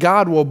something,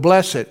 God will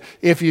bless it.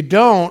 If you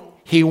don't,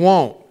 He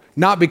won't.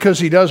 Not because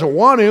He doesn't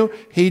want to,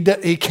 He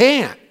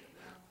can't.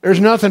 There's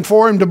nothing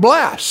for Him to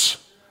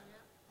bless.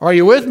 Are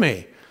you with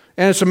me?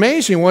 And it's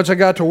amazing, once I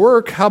got to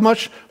work, how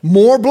much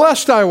more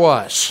blessed I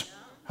was.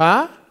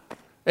 Huh?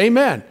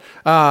 Amen.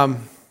 Who's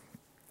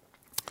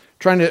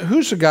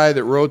the guy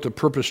that wrote The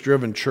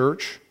Purpose-Driven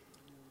Church?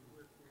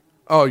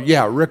 Oh,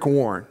 yeah, Rick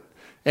Warren.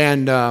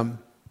 And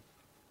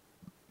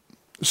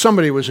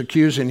somebody was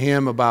accusing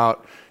him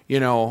about,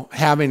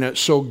 having it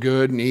so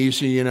good and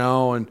easy,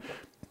 and,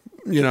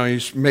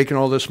 he's making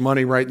all this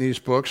money writing these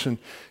books.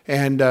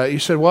 And he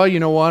said, well, you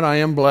know what, I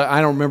am blessed.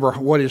 I don't remember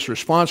what his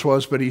response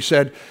was, but he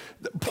said,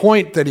 the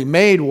point that he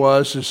made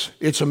was,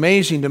 it's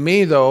amazing to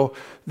me, though,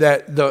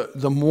 that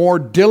the more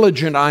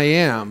diligent I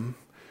am,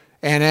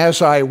 and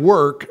as I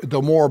work,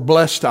 the more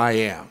blessed I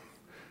am.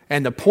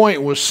 And the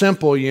point was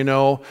simple,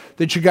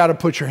 that you got to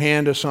put your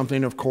hand to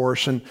something, of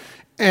course. And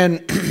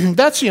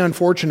that's the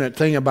unfortunate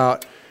thing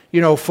about,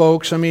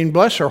 folks. I mean,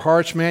 bless their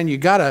hearts, man. You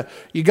gotta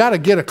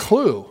get a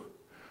clue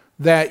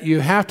that you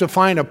have to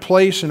find a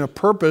place and a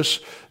purpose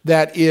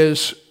that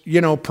is,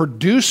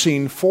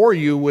 producing for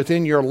you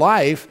within your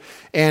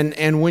life.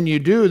 And when you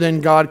do,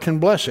 then God can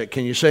bless it.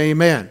 Can you say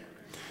amen?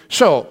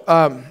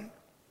 So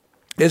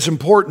it's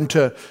important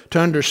to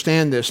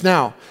understand this.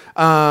 Now,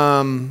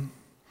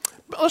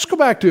 let's go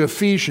back to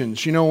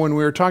Ephesians. When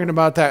we were talking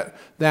about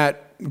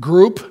that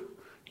group,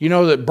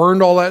 that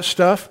burned all that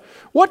stuff.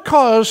 What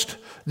caused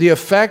the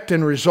effect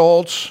and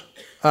results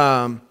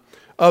of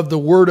the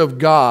Word of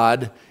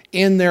God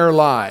in their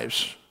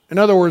lives? In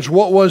other words,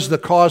 what was the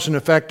cause and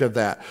effect of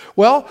that?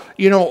 Well,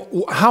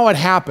 how it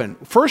happened.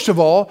 First of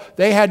all,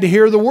 they had to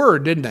hear the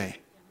Word, didn't they?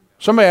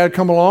 Somebody had to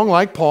come along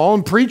like Paul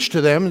and preach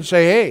to them and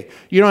say, hey,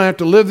 you don't have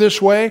to live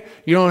this way.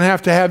 You don't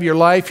have to have your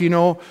life,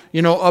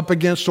 up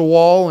against a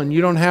wall, and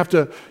you don't have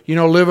to,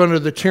 live under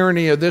the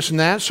tyranny of this and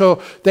that.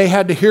 So they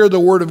had to hear the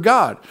Word of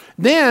God.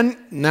 Then,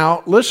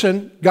 now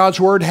listen, God's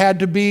Word had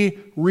to be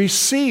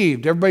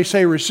received. Everybody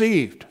say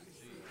received.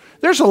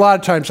 There's a lot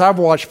of times I've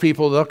watched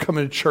people, they'll come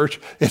into church.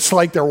 It's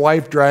like their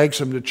wife drags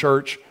them to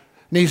church.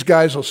 And these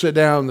guys will sit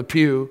down in the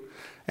pew.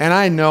 And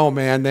I know,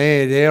 man,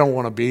 they don't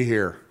want to be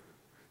here,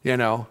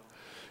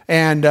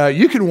 And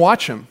you can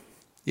watch them,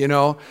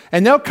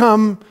 and they'll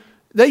come.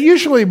 They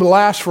usually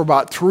last for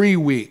about 3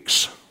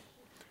 weeks,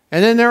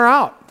 and then they're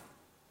out.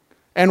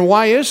 And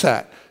why is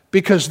that?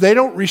 Because they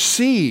don't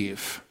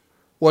receive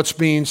what's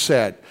being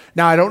said.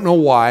 Now, I don't know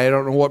why. I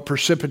don't know what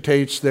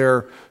precipitates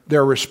their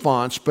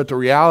response, but the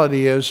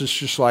reality is it's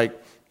just like,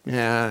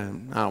 I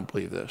don't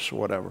believe this or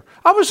whatever.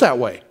 I was that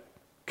way,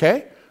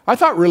 okay? I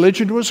thought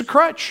religion was a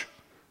crutch.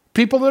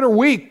 People that are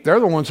weak, they're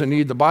the ones that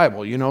need the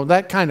Bible,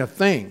 that kind of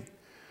thing.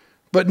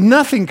 But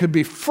nothing could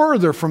be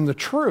further from the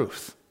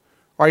truth.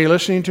 Are you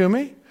listening to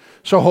me?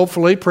 So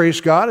hopefully,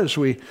 praise God, as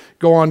we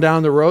go on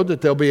down the road,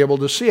 that they'll be able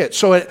to see it.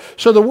 So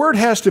the Word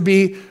has to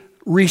be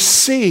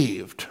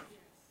received.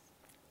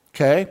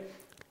 Okay?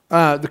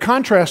 The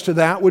contrast to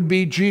that would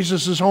be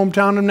Jesus'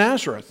 hometown of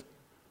Nazareth.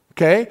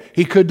 Okay?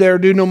 He could there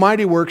do no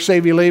mighty work,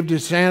 save he laid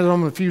his hands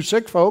on a few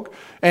sick folk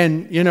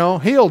and,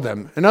 healed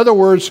them. In other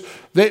words,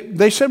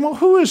 they said, well,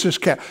 who is this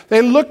cat?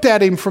 They looked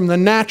at him from the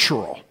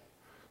natural.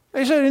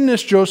 They said, isn't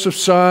this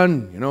Joseph's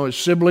son? His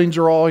siblings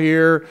are all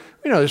here.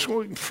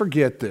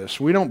 Forget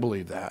this. We don't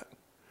believe that.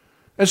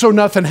 And so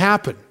nothing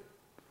happened.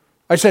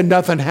 I said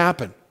nothing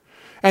happened.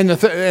 And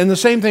the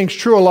same thing's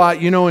true a lot,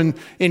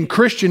 in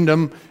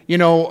Christendom,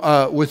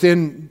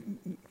 within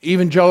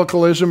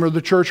evangelicalism or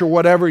the church or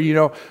whatever,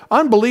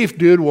 unbelief,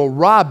 dude, will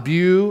rob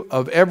you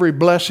of every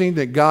blessing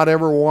that God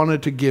ever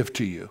wanted to give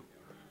to you.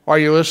 Are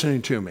you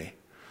listening to me?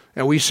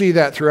 And we see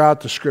that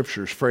throughout the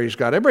Scriptures, praise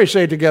God. Everybody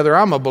say it together,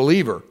 I'm a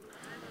believer.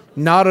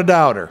 Not a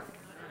doubter.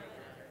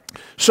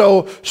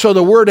 So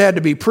the Word had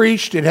to be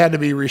preached, it had to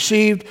be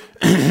received,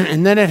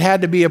 and then it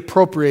had to be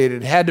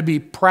appropriated, it had to be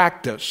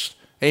practiced.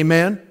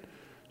 Amen?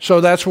 So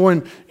that's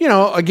when,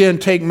 again,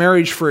 take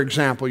marriage, for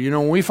example.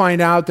 When we find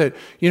out that,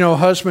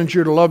 husbands,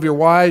 you're to love your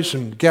wives,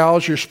 and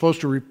gals, you're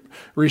supposed to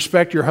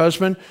respect your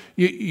husband,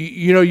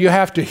 you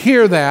have to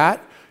hear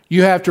that,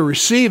 you have to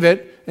receive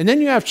it, and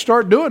then you have to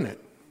start doing it.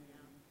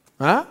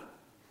 Huh?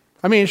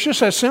 I mean, it's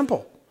just that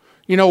simple.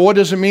 What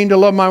does it mean to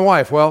love my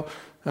wife? Well,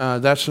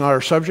 that's not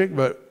our subject,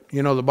 but,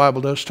 the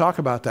Bible does talk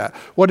about that.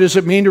 What does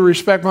it mean to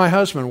respect my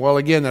husband? Well,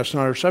 again, that's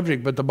not our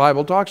subject, but the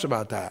Bible talks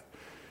about that.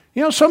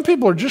 Some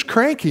people are just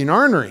cranky and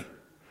ornery.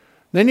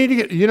 They need to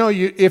get,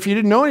 if you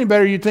didn't know any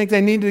better, you'd think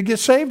they needed to get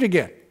saved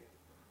again.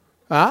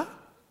 Huh?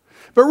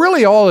 But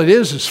really all it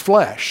is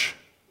flesh.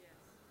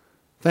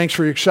 Thanks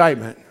for your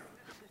excitement.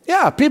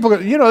 Yeah, people,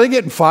 they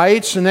get in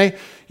fights and they,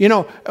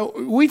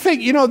 we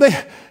think,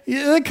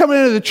 they come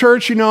into the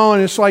church,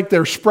 and it's like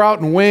they're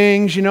sprouting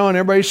wings, and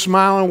everybody's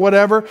smiling,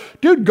 whatever.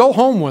 Dude, go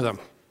home with them.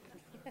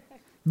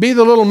 Be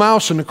the little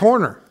mouse in the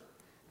corner.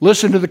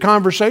 Listen to the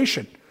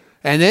conversation.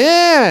 And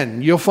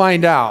then you'll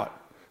find out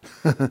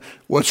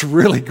what's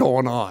really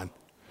going on.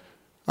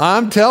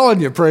 I'm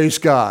telling you, praise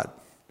God.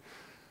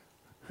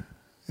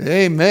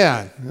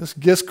 Amen. This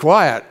gets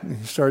quiet. You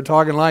start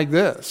talking like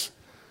this.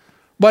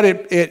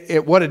 But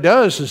what it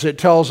does is it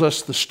tells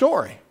us the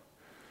story.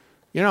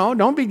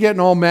 Don't be getting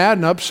all mad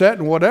and upset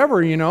and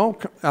whatever,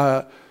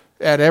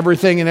 at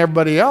everything and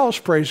everybody else,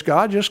 praise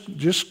God.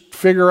 Just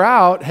figure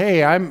out,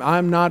 hey,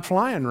 I'm not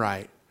flying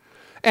right.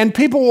 And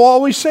people will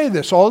always say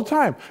this all the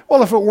time.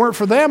 Well, if it weren't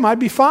for them, I'd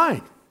be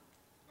fine.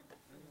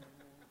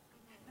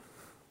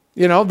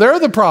 They're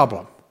the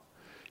problem.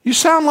 You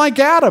sound like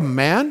Adam,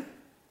 man.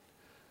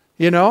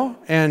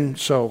 And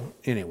so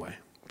anyway,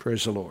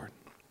 praise the Lord.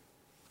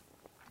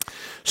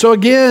 So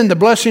again, the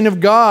blessing of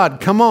God,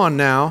 come on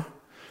now.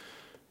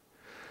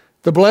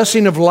 The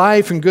blessing of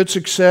life and good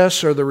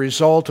success are the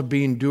result of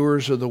being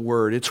doers of the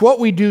word. It's what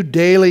we do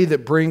daily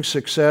that brings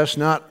success,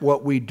 not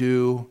what we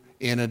do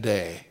in a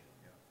day.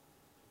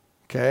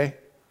 Okay?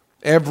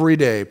 Every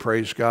day,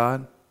 praise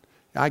God.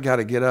 I got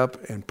to get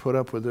up and put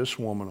up with this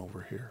woman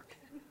over here.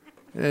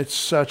 It's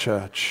such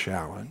a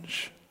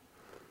challenge.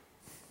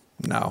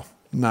 No,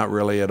 not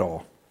really at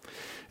all.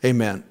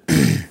 Amen.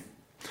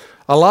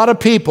 A lot of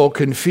people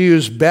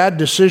confuse bad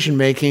decision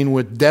making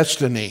with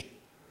destiny.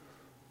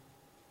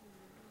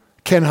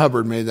 Ken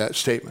Hubbard made that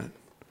statement.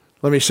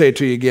 Let me say it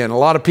to you again. A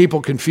lot of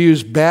people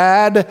confuse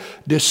bad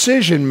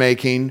decision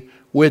making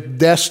with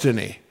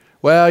destiny.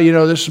 Well,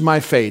 this is my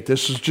fate.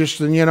 This is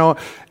just,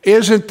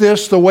 isn't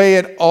this the way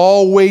it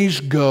always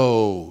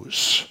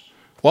goes?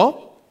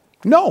 Well,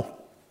 no.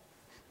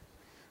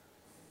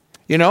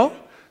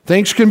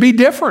 Things can be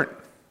different.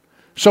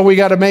 So we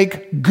got to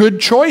make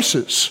good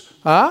choices.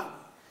 Huh?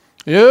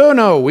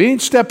 No, we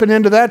ain't stepping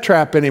into that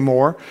trap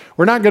anymore.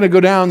 We're not going to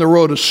go down the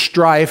road of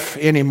strife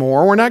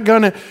anymore. We're not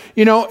going to,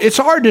 it's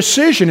our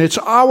decision. It's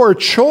our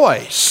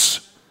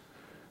choice.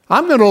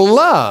 I'm going to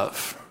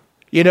love,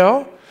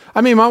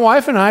 my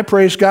wife and I,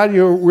 praise God,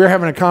 we're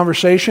having a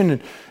conversation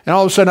and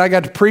all of a sudden I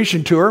got to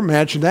preaching to her.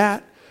 Imagine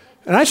that.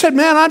 And I said,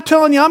 man, I'm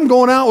telling you, I'm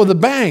going out with a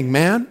bang,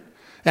 man.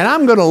 And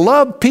I'm going to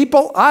love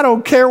people. I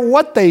don't care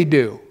what they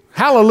do.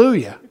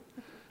 Hallelujah.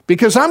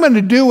 Because I'm going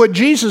to do what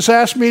Jesus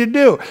asked me to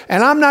do.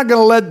 And I'm not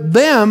going to let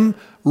them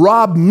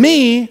rob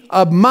me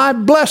of my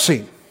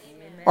blessing.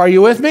 Amen. Are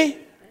you with me?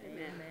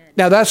 Amen.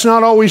 Now, that's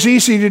not always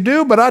easy to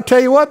do, but I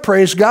tell you what,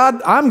 praise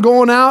God, I'm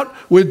going out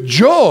with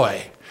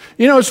joy.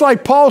 It's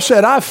like Paul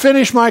said, I've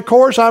finished my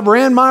course, I've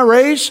ran my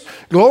race,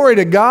 glory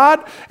to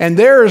God, and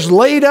there is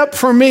laid up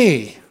for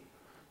me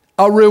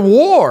a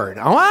reward.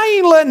 I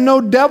ain't letting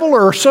no devil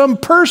or some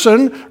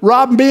person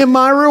rob me of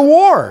my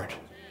reward.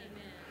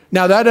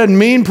 Now, that doesn't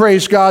mean,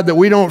 praise God, that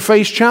we don't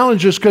face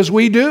challenges, because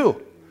we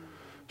do.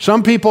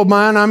 Some people,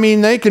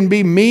 they can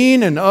be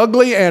mean and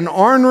ugly and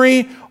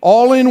ornery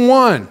all in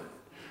one.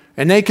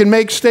 And they can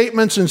make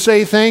statements and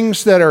say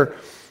things that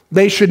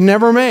they should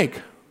never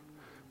make.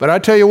 But I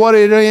tell you what,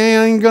 it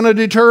ain't going to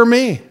deter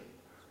me.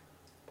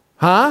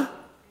 Huh?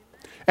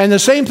 And the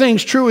same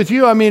thing's true with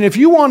you. If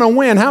you want to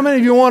win, how many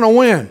of you want to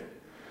win?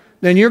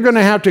 Then you're going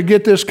to have to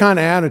get this kind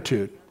of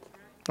attitude.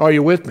 Are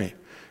you with me?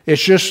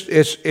 It's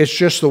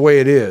just the way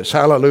it is.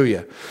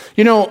 Hallelujah.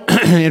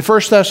 In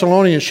 1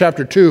 Thessalonians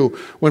chapter 2,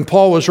 when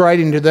Paul was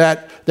writing to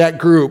that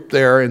group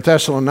there in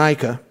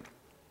Thessalonica,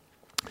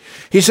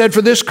 he said,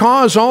 for this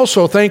cause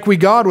also thank we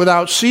God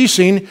without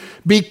ceasing,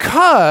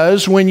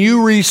 because when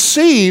you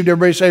received,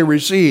 everybody say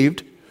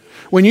received,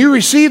 when you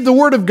received the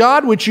word of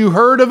God which you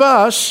heard of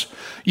us,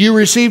 you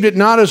received it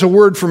not as a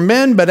word from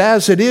men, but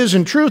as it is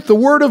in truth, the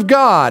word of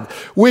God,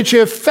 which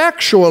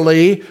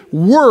effectually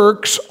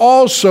works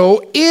also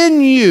in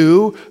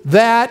you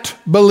that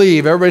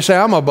believe. Everybody say,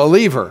 I'm a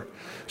believer.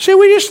 See,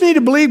 we just need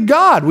to believe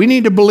God. We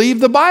need to believe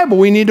the Bible.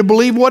 We need to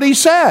believe what He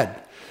said.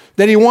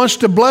 That He wants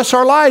to bless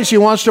our lives. He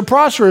wants to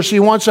prosper us. He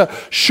wants to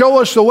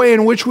show us the way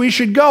in which we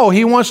should go.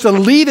 He wants to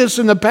lead us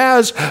in the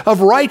paths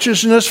of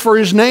righteousness for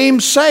His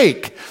name's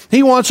sake.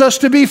 He wants us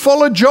to be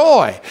full of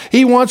joy.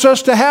 He wants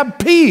us to have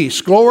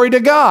peace. Glory to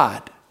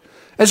God.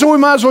 And so we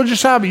might as well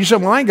just have it. You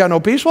said, well, I ain't got no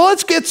peace. Well,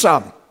 let's get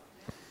some.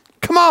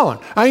 Come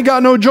on. I ain't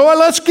got no joy.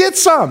 Let's get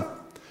some.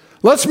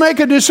 Let's make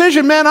a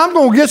decision, man. I'm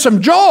going to get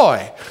some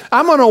joy.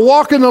 I'm going to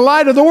walk in the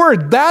light of the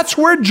Word. That's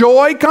where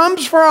joy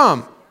comes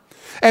from.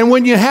 And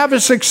when you have a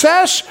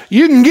success,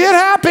 you can get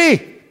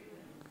happy.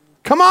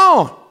 Come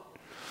on.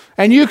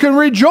 And you can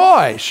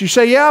rejoice. You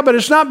say, yeah, but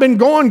it's not been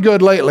going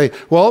good lately.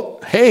 Well,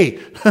 hey,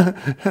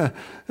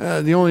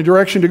 the only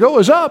direction to go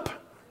is up.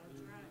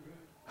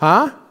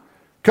 Huh?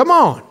 Come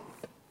on.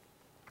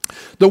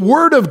 The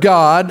Word of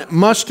God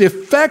must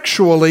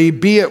effectually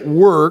be at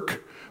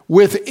work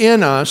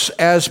within us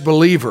as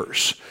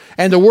believers.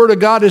 And the Word of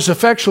God is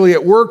effectually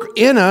at work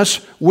in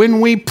us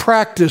when we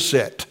practice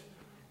it.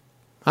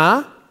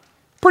 Huh?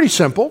 Pretty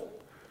simple.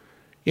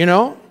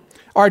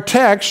 Our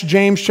text,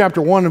 James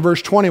chapter 1 and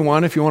verse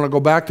 21, if you want to go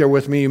back there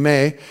with me, you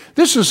may.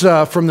 This is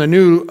from the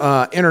New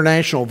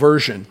International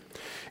Version.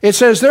 It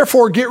says,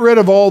 therefore, get rid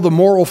of all the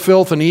moral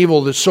filth and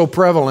evil that's so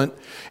prevalent,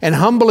 and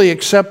humbly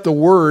accept the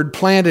word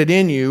planted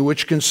in you,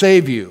 which can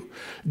save you.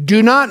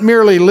 Do not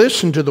merely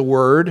listen to the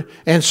word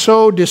and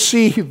so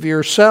deceive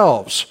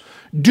yourselves.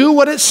 Do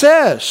what it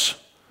says.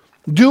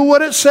 Do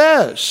what it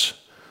says.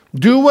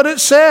 Do what it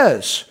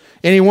says.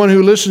 Anyone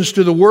who listens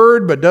to the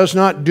word but does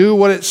not do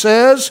what it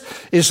says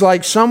is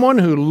like someone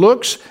who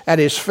looks at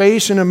his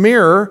face in a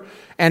mirror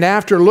and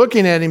after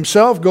looking at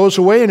himself goes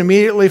away and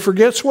immediately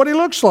forgets what he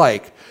looks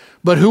like.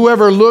 But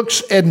whoever looks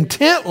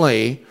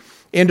intently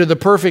into the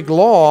perfect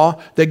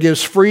law that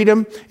gives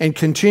freedom and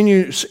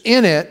continues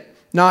in it,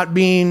 not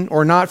being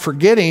or not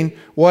forgetting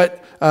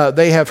what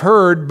they have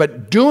heard,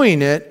 but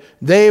doing it,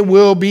 they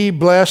will be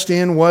blessed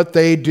in what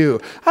they do.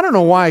 I don't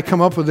know why I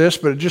come up with this,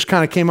 but it just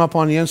kind of came up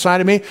on the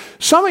inside of me.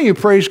 Some of you,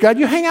 praise God,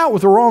 you hang out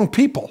with the wrong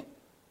people.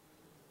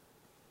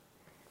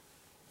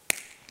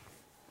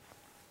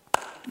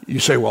 You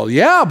say, well,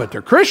 yeah, but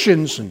they're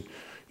Christians and,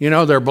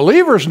 they're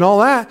believers and all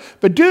that.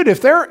 But dude,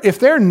 if they're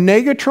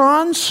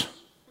negatrons,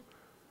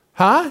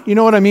 you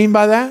know what I mean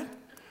by that?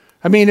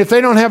 I mean, if they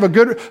don't have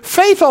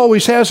faith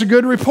always has a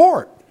good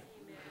report.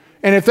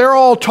 And if they're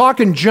all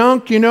talking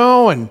junk,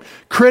 and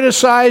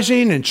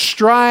criticizing and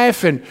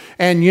strife and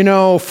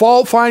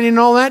fault finding and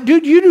all that,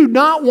 dude, you do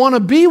not want to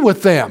be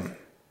with them.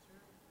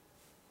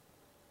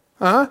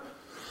 Because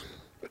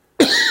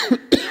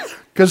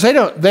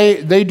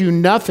they do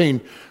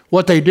nothing.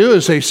 What they do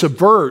is they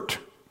subvert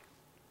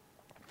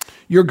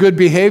your good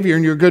behavior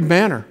and your good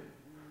manner.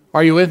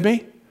 Are you with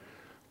me?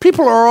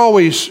 People are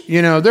always,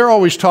 they're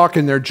always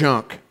talking their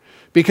junk.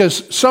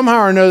 Because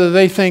somehow or another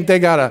they think they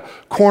got a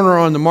corner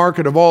on the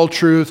market of all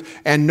truth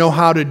and know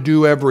how to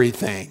do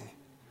everything.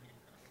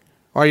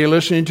 Are you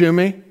listening to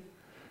me?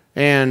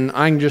 And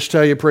I can just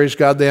tell you, praise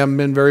God, they haven't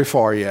been very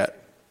far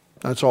yet.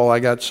 That's all I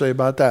got to say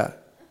about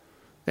that.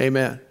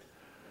 Amen.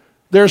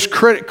 There's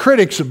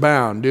critics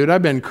abound, dude.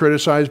 I've been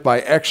criticized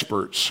by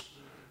experts,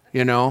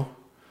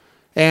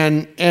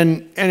 and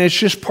it's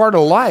just part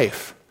of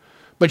life.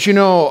 But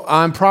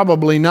I'm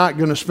probably not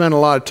going to spend a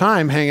lot of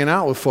time hanging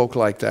out with folk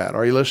like that.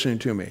 Are you listening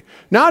to me?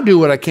 Now I do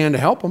what I can to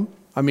help them.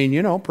 I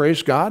mean,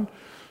 praise God.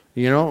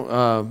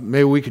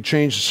 Maybe we could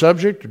change the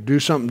subject or do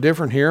something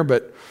different here.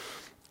 But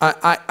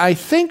I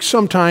think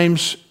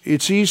sometimes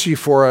it's easy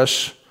for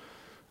us.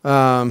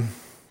 I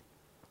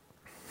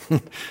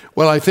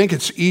think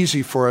it's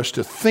easy for us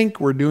to think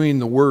we're doing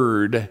the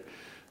word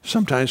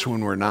sometimes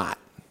when we're not.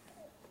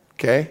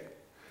 Okay?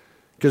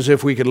 Because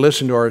if we could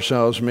listen to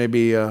ourselves,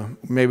 maybe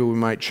we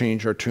might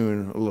change our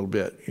tune a little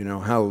bit,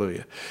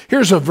 hallelujah.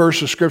 Here's a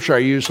verse of scripture I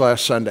used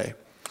last Sunday.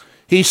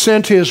 He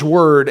sent his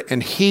word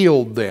and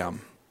healed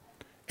them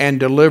and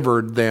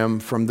delivered them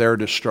from their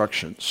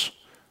destructions.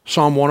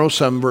 Psalm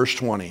 107, verse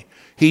 20.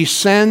 He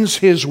sends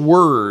his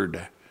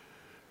word.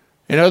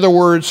 In other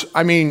words,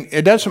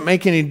 it doesn't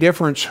make any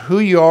difference who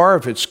you are,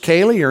 if it's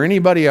Kaylee or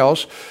anybody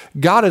else.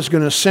 God is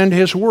going to send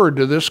his word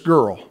to this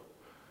girl.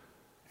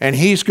 And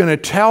he's going to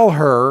tell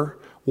her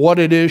what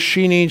it is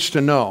she needs to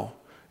know.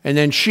 And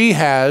then she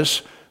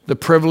has the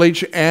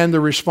privilege and the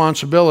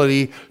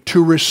responsibility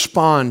to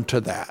respond to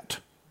that,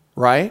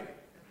 right?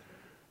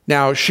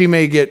 Now, she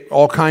may get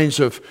all kinds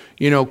of,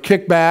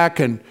 kickback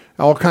and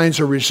all kinds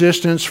of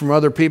resistance from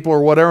other people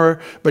or whatever,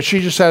 but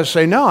she just has to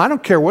say, no, I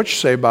don't care what you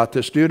say about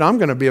this, dude. I'm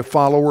going to be a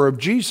follower of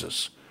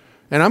Jesus,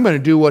 and I'm going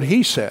to do what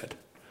he said,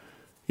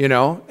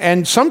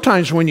 And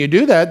sometimes when you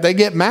do that, they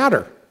get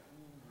madder.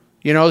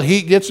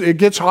 It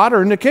gets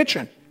hotter in the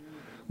kitchen.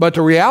 But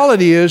the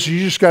reality is you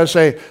just got to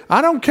say,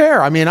 I don't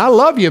care. I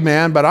love you,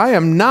 man, but I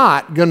am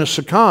not going to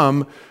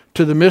succumb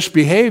to the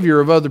misbehavior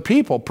of other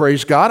people.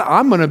 Praise God.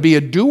 I'm going to be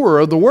a doer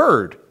of the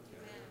word.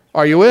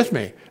 Are you with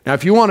me? Now,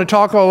 if you want to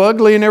talk all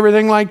ugly and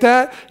everything like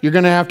that, you're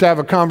going to have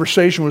a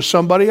conversation with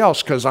somebody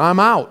else because I'm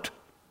out.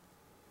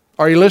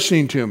 Are you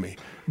listening to me?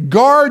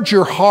 Guard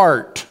your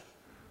heart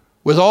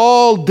with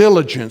all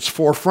diligence,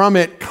 for from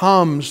it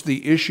comes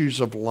the issues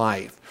of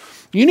life.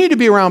 You need to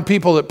be around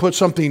people that put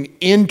something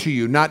into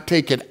you, not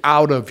take it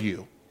out of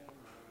you.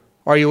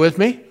 Are you with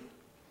me?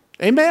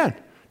 Amen.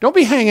 Don't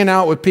be hanging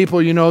out with people,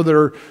 that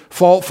are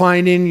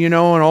fault-finding, and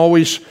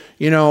always,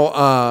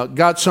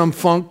 got some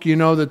funk,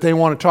 that they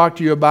want to talk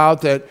to you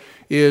about that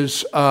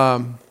is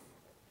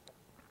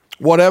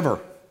whatever.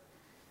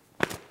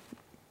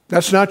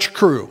 That's not your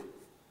crew,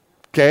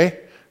 okay?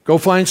 Go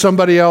find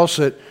somebody else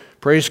that,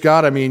 praise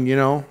God,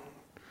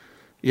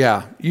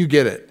 yeah, you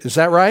get it. Is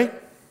that right?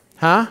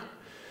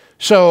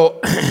 So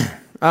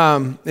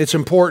it's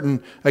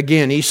important.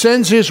 Again, he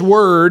sends his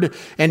word,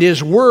 and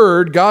his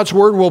word, God's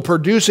word, will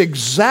produce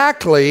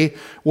exactly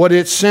what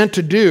it's sent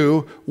to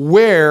do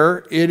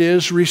where it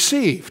is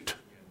received.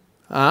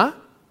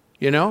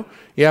 You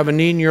have a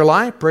need in your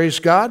life,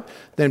 praise God,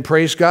 then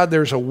praise God,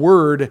 there's a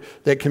word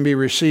that can be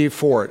received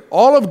for it.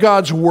 All of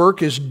God's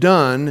work is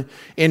done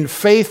in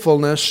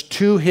faithfulness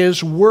to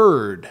his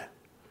word.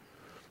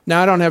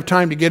 Now, I don't have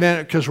time to get in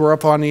it because we're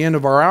up on the end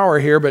of our hour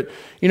here, but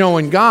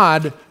when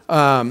God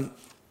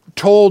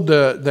told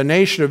the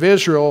nation of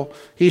Israel,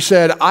 he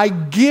said, I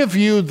give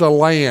you the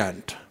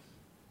land.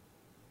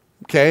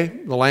 Okay,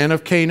 the land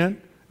of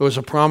Canaan. It was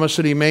a promise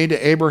that he made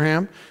to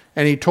Abraham,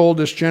 and he told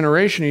this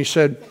generation, he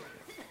said,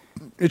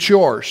 it's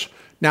yours.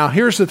 Now,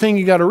 here's the thing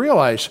you got to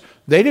realize.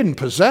 They didn't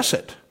possess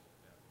it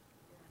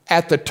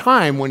at the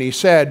time when he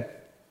said,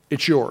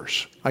 it's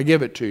yours. I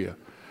give it to you.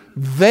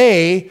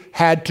 They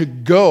had to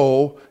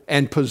go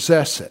and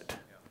possess it.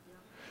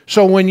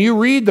 So when you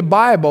read the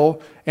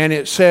Bible and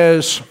it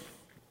says,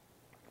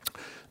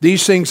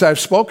 these things I've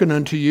spoken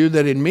unto you,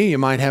 that in me you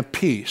might have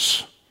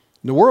peace.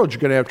 In the world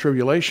you're going to have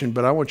tribulation,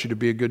 but I want you to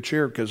be of good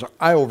cheer because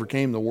I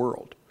overcame the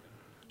world.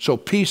 So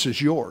peace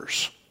is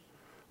yours.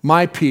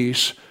 My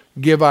peace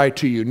give I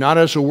to you. Not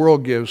as the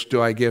world gives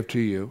do I give to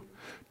you.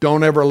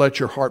 Don't ever let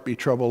your heart be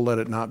troubled. Let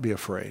it not be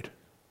afraid.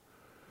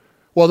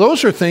 Well,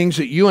 those are things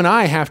that you and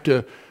I have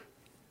to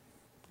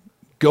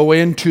go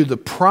into the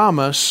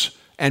promise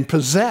and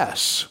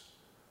possess.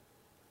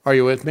 Are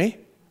you with me?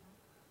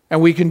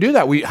 And we can do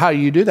that. How do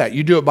you do that?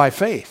 You do it by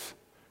faith.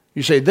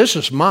 You say, this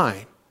is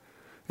mine,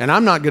 and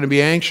I'm not going to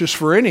be anxious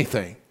for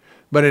anything.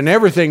 But in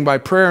everything, by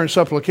prayer and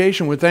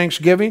supplication with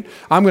thanksgiving,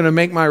 I'm going to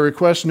make my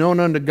requests known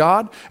unto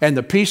God, and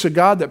the peace of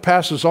God that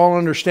passes all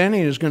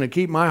understanding is going to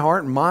keep my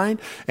heart and mind.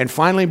 And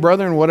finally,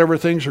 brethren, whatever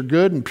things are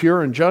good and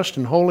pure and just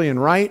and holy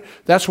and right,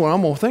 that's what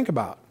I'm going to think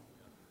about.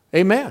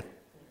 Amen.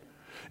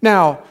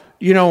 Now,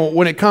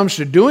 when it comes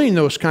to doing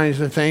those kinds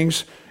of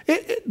things,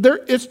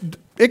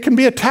 it can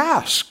be a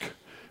task.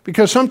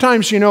 Because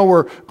sometimes,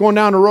 we're going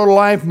down the road of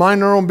life,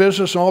 minding our own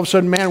business, and all of a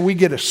sudden, man, we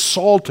get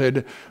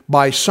assaulted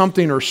by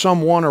something or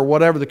someone or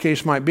whatever the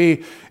case might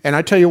be. And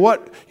I tell you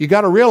what, you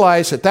got to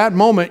realize at that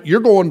moment, you're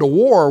going to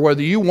war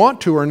whether you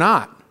want to or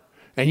not.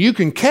 And you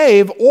can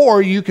cave,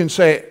 or you can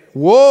say,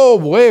 whoa,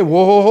 wait,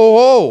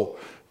 whoa,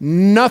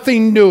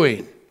 nothing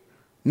doing.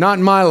 Not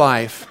in my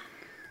life.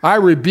 I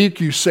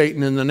rebuke you,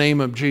 Satan, in the name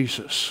of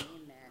Jesus.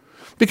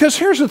 Because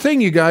here's the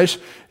thing, you guys,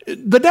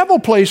 the devil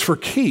plays for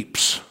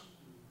keeps.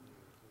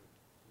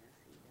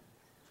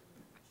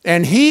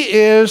 And he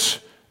is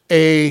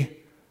a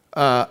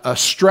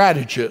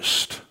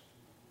strategist.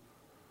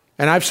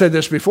 And I've said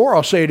this before,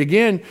 I'll say it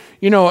again.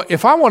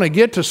 If I want to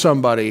get to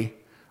somebody,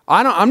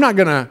 I'm not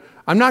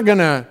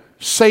gonna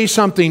say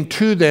something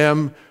to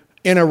them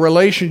in a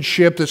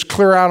relationship that's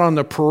clear out on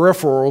the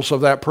peripherals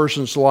of that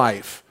person's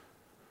life.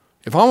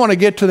 If I want to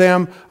get to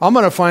them, I'm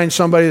going to find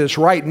somebody that's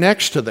right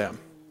next to them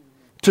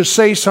to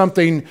say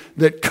something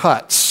that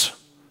cuts,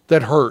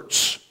 that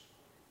hurts,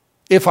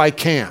 if I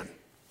can.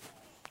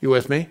 You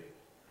with me?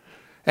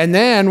 And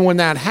then when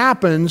that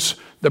happens,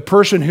 the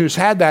person who's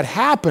had that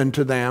happen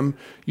to them,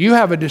 you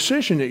have a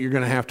decision that you're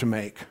going to have to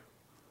make.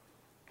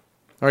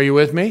 Are you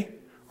with me?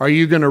 Are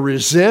you going to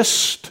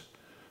resist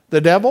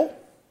the devil?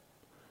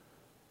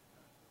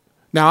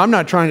 Now, I'm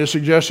not trying to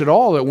suggest at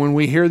all that when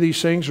we hear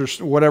these things or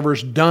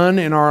whatever's done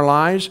in our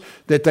lives,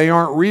 that they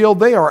aren't real.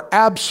 They are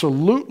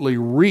absolutely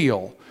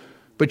real.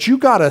 But you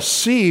got to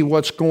see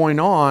what's going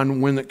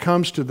on when it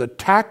comes to the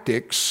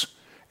tactics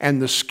and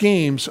the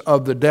schemes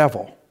of the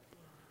devil.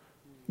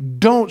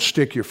 Don't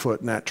stick your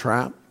foot in that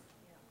trap.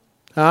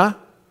 Huh?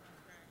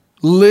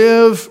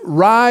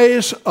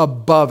 Rise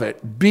above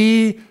it.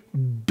 Be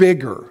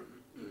bigger,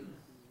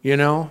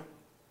 than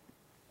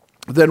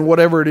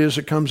whatever it is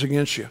that comes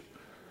against you.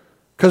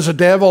 Because the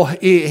devil,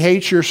 he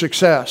hates your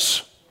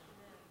success.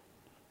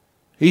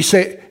 He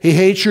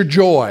hates your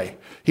joy.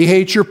 He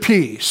hates your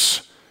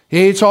peace. He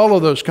hates all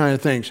of those kind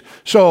of things.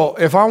 So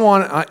if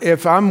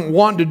I'm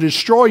wanting to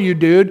destroy you,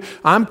 dude,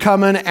 I'm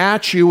coming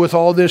at you with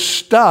all this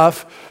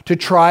stuff to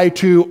try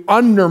to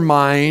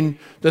undermine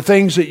the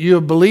things that you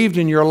have believed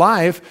in your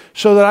life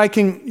so that I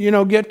can,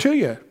 get to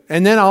you.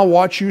 And then I'll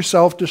watch you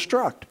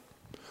self-destruct.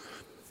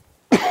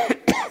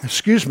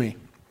 Excuse me.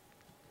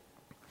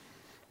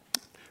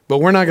 But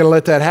we're not going to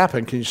let that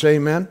happen. Can you say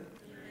amen?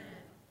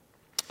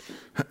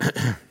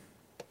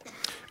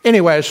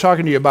 Anyway, I was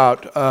talking to you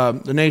about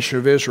the nation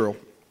of Israel.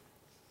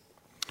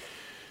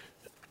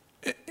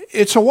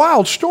 It's a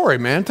wild story,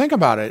 man. Think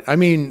about it. I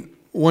mean,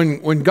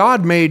 when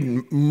God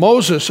made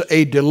Moses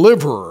a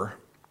deliverer,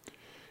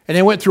 and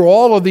they went through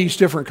all of these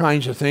different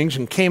kinds of things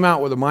and came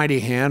out with a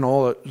mighty hand,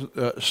 all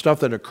the stuff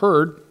that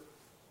occurred,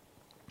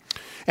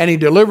 and he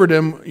delivered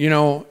them,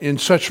 in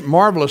such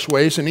marvelous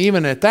ways, and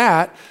even at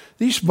that,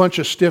 these bunch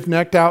of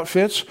stiff-necked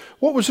outfits,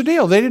 what was the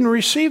deal? They didn't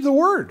receive the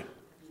word.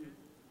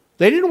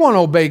 They didn't want to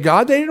obey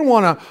God. They didn't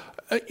want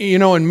to,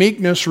 in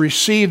meekness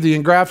receive the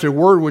engrafted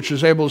word, which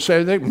is able to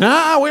say,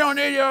 no, we don't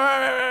need you.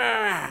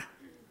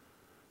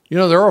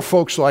 There are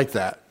folks like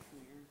that.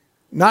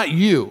 Not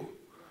you,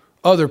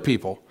 other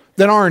people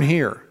that aren't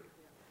here.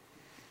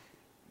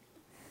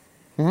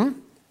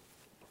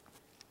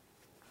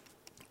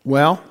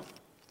 Well,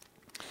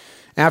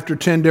 after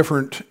 10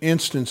 different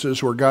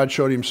instances where God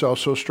showed himself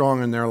so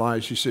strong in their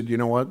lives, he said, you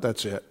know what,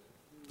 that's it.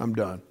 I'm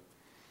done.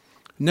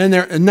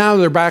 And now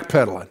they're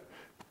backpedaling.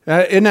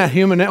 Isn't that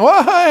human?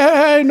 Oh,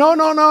 hey,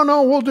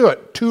 no, we'll do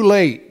it. Too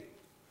late.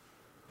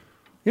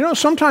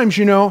 Sometimes,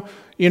 people,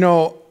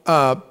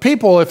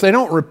 if they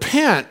don't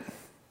repent,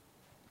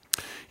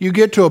 you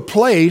get to a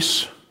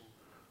place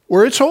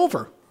where it's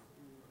over.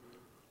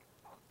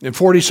 In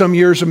 40-some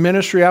years of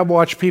ministry, I've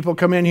watched people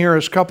come in here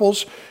as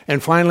couples,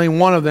 and finally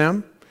one of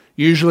them,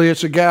 usually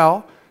it's a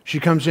gal, she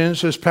comes in and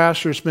says,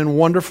 Pastor, it's been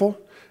wonderful,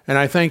 and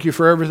I thank you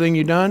for everything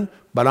you've done,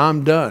 but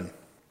I'm done.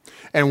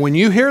 And when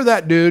you hear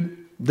that, dude,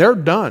 they're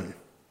done.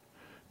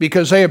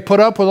 Because they have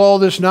put up with all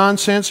this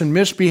nonsense and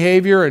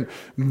misbehavior and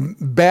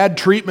bad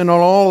treatment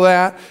and all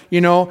that,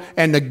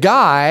 and the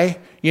guy,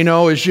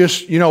 is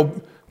just,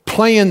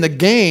 playing the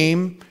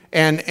game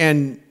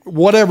and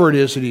whatever it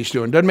is that he's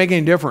doing. Doesn't make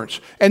any difference.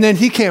 And then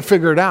he can't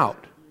figure it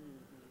out.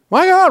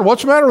 My God,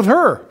 what's the matter with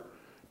her?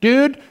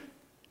 Dude,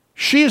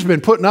 she's been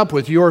putting up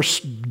with your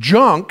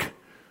junk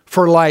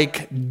for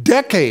like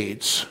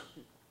decades.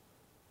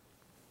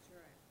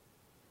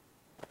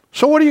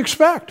 So what do you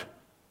expect?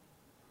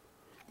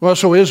 Well,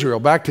 so Israel,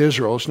 back to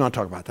Israel. Let's not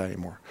talk about that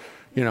anymore.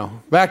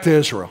 Back to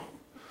Israel.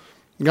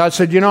 God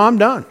said, I'm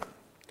done.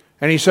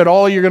 And he said,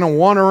 all you're going to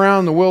wander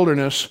around the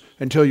wilderness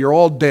until you're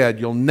all dead.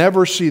 You'll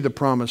never see the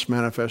promise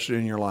manifested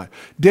in your life.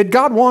 Did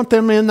God want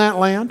them in that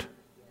land?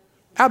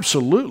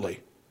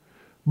 Absolutely.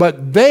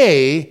 But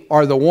they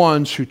are the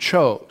ones who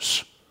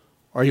chose.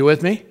 Are you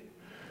with me?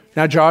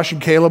 Now, Josh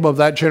and Caleb of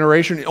that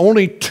generation,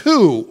 only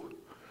two.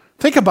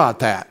 Think about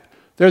that.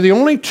 They're the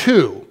only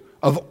two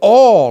of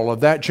all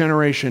of that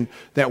generation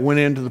that went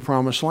into the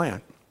promised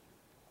land.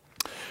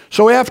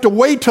 So we have to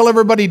wait till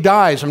everybody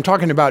dies. I'm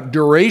talking about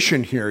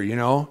duration here,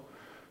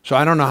 So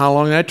I don't know how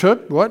long that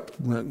took. What?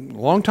 A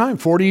long time,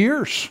 40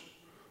 years.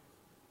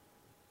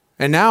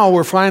 And now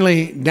we're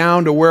finally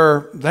down to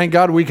where, thank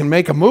God, we can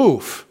make a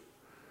move.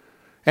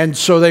 And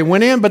so they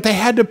went in, but they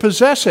had to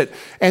possess it.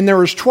 And there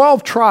was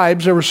 12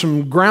 tribes. There was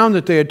some ground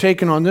that they had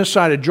taken on this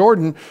side of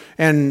Jordan,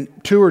 and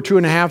 2 or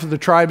 2.5 of the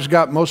tribes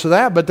got most of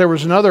that. But there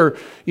was another,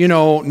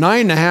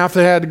 9.5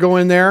 that had to go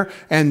in there,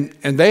 and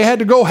they had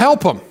to go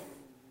help them.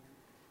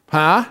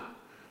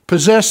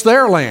 Possess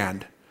their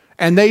land.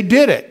 And they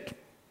did it.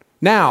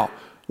 Now,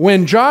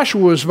 when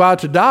Joshua was about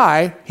to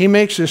die, he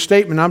makes this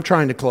statement. I'm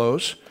trying to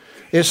close.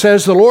 It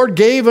says, the Lord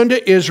gave unto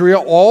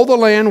Israel all the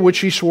land which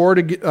he swore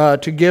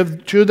to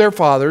give to their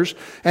fathers,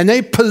 and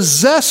they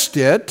possessed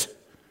it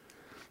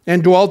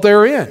and dwelt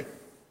therein.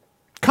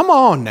 Come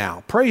on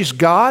now, praise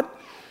God.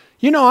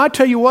 I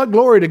tell you what,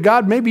 glory to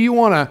God. Maybe you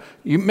want to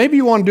do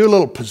a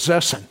little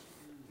possessing.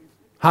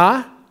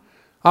 I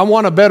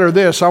want to better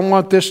this. I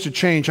want this to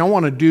change. I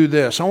want to do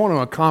this. I want to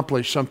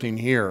accomplish something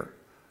here.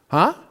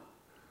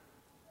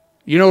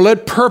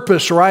 Let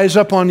purpose rise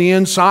up on the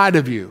inside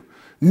of you.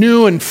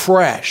 New and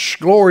fresh.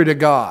 Glory to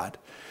God.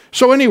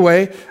 So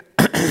anyway,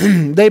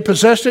 they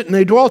possessed it and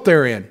they dwelt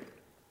therein.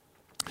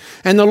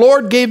 And the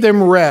Lord gave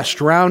them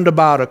rest round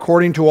about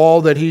according to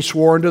all that he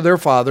swore unto their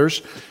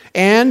fathers.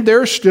 And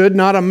there stood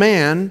not a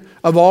man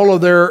of all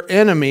of their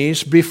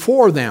enemies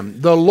before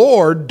them. The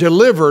Lord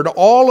delivered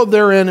all of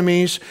their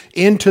enemies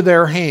into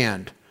their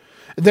hand.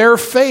 There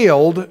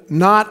failed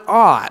not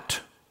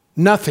aught,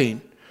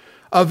 nothing,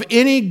 of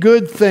any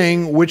good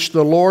thing which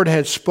the Lord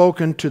had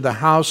spoken to the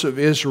house of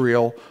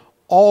Israel.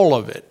 All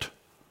of it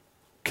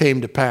came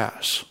to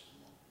pass.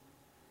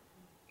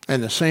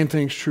 And the same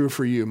thing's true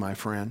for you, my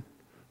friend.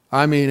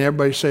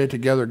 Everybody say it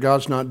together,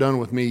 God's not done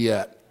with me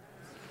yet.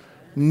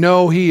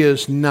 No, he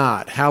is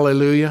not.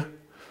 Hallelujah.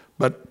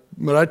 But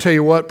I tell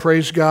you what,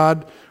 praise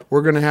God,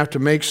 we're going to have to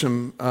make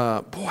some,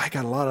 I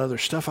got a lot of other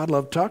stuff I'd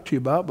love to talk to you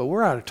about, but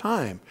we're out of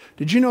time.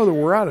 Did you know that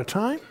we're out of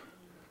time?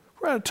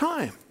 We're out of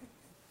time.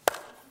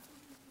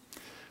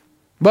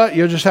 But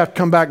you'll just have to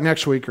come back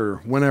next week or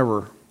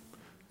whenever,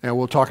 and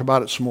we'll talk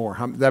about it some more.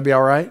 That'd be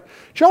all right?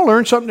 Did y'all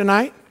learn something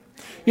tonight?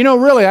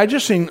 Really,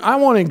 I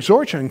want to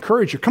exhort you,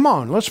 encourage you. Come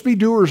on, let's be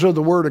doers of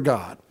the Word of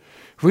God.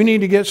 If we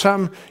need to get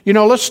something,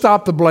 let's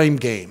stop the blame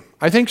game.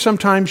 I think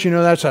sometimes,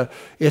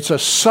 it's a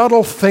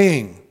subtle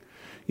thing,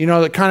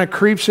 that kind of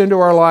creeps into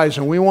our lives,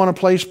 and we want to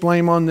place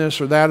blame on this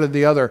or that or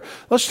the other.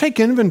 Let's take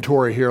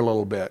inventory here a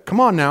little bit. Come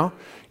on now.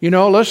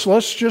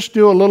 Let's just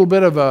do a little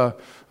bit of a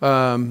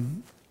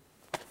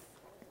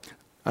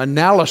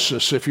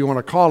analysis, if you want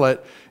to call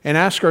it, and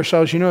ask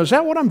ourselves, is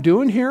that what I'm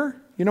doing here?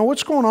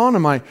 What's going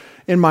on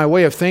in my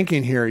way of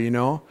thinking here,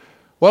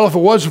 Well, if it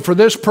wasn't for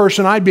this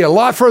person, I'd be a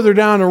lot further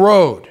down the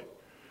road.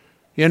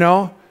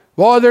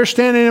 Well, they're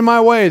standing in my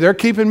way. They're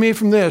keeping me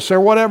from this or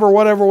whatever.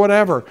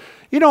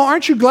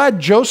 Aren't you glad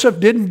Joseph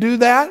didn't do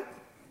that?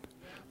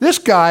 This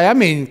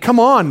guy, come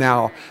on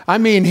now.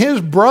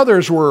 His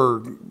brothers were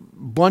a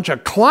bunch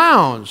of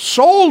clowns,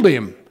 sold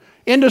him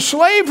into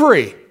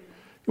slavery.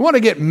 You want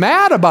to get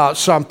mad about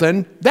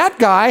something, that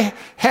guy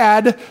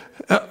had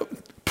a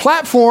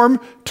platform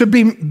to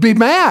be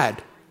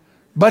mad.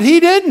 But he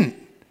didn't.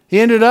 He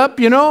ended up,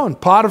 in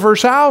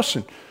Potiphar's house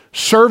and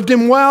served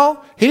him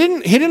well. He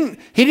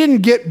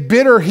didn't get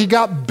bitter, he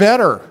got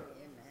better.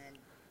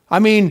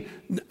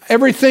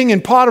 Everything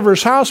in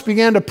Potiphar's house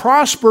began to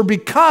prosper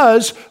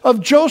because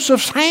of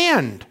Joseph's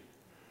hand.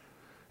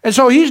 And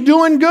so he's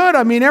doing good.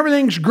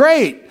 Everything's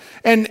great.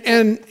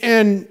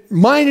 And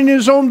minding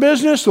his own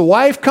business, the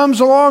wife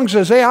comes along and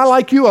says, hey, I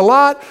like you a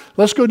lot.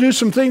 Let's go do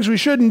some things we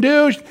shouldn't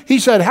do. He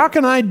said, how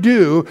can I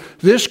do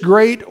this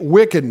great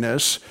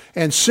wickedness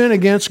and sin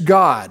against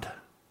God?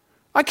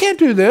 I can't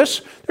do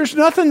this. There's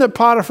nothing that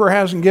Potiphar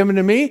hasn't given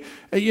to me.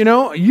 You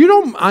don't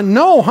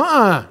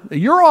know,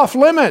 You're off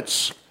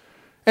limits.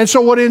 And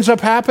so what ends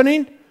up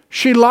happening?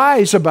 She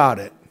lies about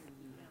it.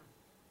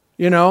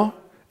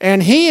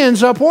 And he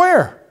ends up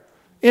where?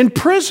 In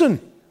prison.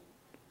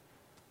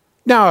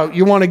 Now,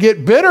 you want to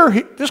get bitter?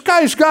 This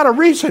guy's got a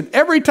reason.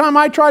 Every time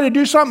I try to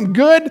do something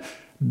good,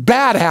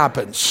 bad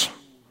happens.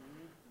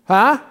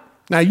 Now,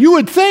 you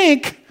would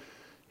think,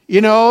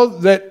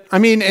 that,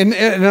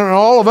 and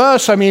all of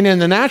us, in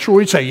the natural,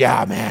 we'd say,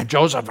 yeah, man,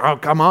 Joseph, oh,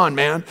 come on,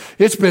 man.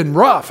 It's been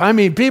rough.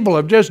 People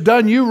have just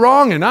done you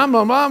wrong, and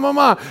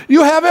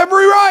you have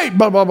every right,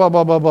 blah, blah, blah,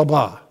 blah, blah, blah,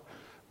 blah.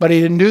 But he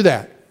didn't do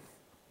that.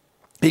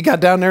 He got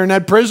down there in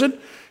that prison.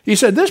 He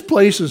said, this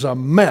place is a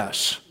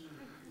mess.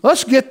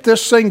 Let's get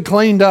this thing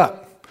cleaned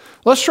up.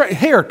 Let's try,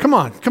 here, come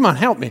on,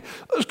 help me.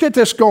 Let's get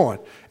this going.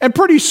 And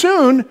pretty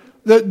soon,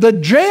 the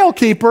jail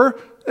keeper,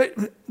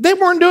 they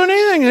weren't doing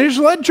anything. They just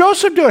let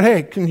Joseph do it.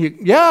 Hey,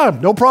 yeah,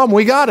 no problem,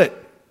 we got it.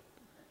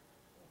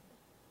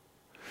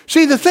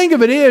 See, the thing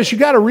of it is, you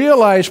got to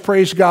realize,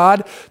 praise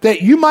God,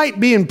 that you might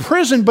be in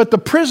prison, but the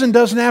prison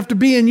doesn't have to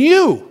be in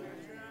you.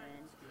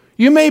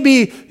 You may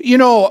be,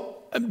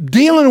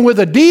 dealing with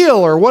a deal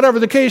or whatever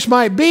the case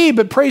might be,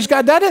 but praise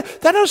God,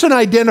 that doesn't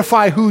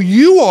identify who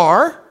you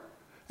are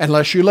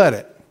unless you let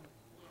it.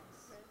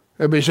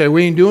 Everybody say,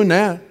 we ain't doing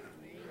that.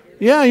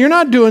 Yeah, you're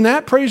not doing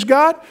that, praise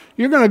God.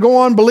 You're going to go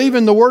on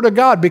believing the Word of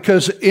God,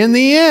 because in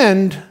the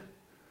end,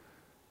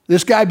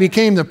 this guy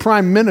became the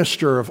prime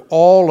minister of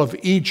all of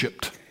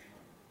Egypt.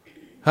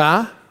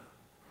 And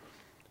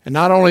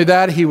not only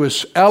that, he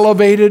was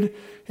elevated,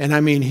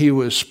 and he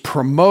was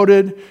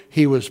promoted,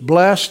 he was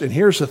blessed. And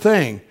here's the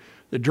thing,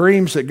 the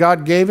dreams that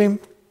God gave him,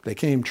 they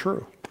came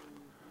true.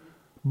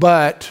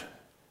 But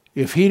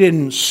if he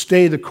didn't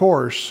stay the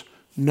course,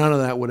 none of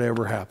that would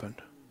ever happen.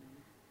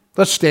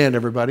 Let's stand,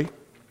 everybody.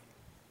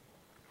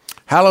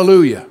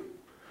 Hallelujah.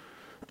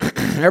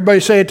 Everybody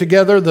say it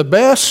together, the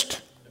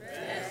best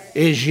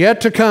is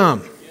yet to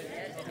come.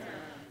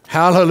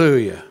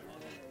 Hallelujah.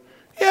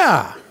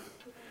 Yeah.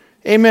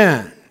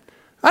 Amen.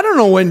 I don't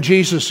know when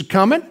Jesus is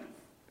coming.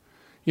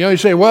 You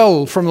say,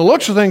 well, from the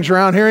looks of things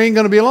around here, he ain't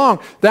going to be long.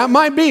 That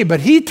might be,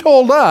 but he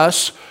told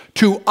us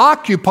to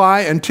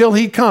occupy until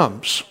he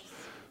comes.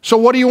 So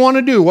what do you want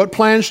to do? What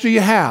plans do you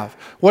have?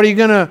 What's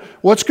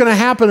going to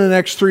happen in the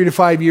next 3 to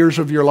 5 years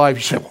of your life?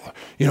 You say,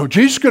 well,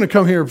 Jesus is going to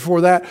come here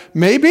before that.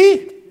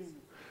 Maybe.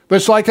 But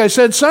it's like I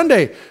said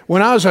Sunday,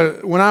 when I was,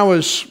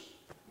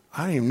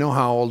 I don't even know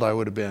how old I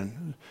would have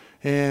been.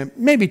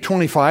 Maybe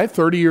 25,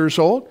 30 years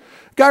old.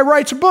 Guy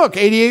writes a book,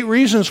 88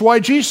 Reasons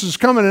Why Jesus is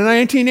Coming in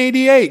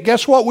 1988.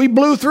 Guess what? We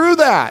blew through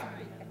that.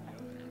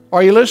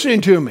 Are you listening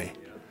to me?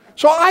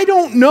 So I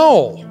don't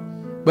know,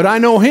 but I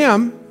know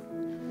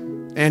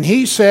him. And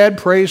he said,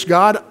 praise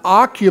God,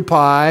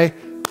 occupy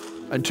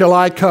until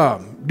I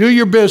come. Do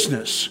your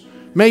business.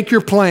 Make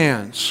your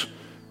plans.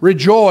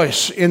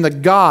 Rejoice in the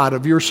God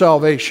of your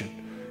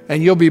salvation,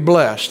 and you'll be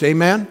blessed.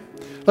 Amen?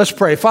 Let's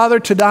pray. Father,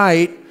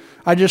 tonight,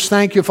 I just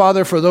thank you,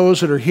 Father, for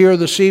those that are here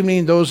this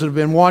evening, those that have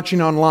been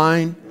watching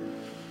online.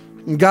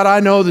 And God,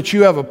 I know that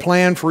you have a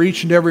plan for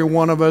each and every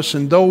one of us,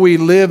 and though we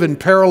live in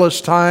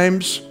perilous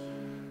times,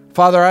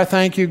 Father, I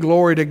thank you,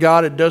 glory to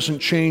God, it doesn't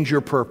change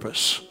your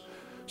purpose.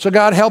 So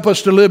God, help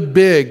us to live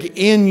big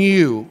in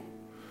you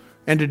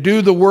and to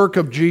do the work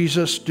of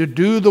Jesus, to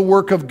do the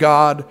work of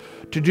God,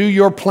 to do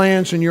your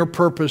plans and your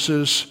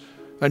purposes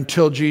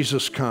until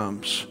Jesus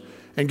comes.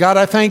 And God,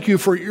 I thank you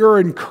for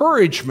your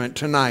encouragement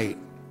tonight.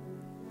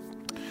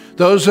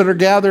 Those that are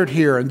gathered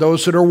here and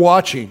those that are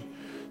watching,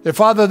 that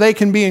Father, they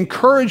can be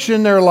encouraged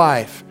in their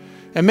life.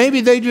 And maybe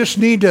they just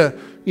need to,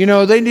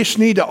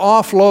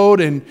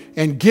 offload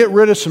and get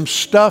rid of some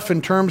stuff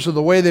in terms of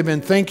the way they've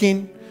been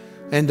thinking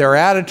and their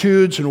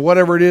attitudes and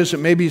whatever it is that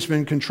maybe has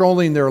been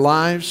controlling their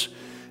lives.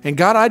 And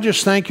God, I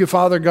just thank you,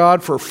 Father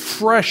God, for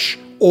fresh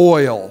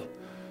oil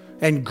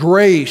and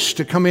grace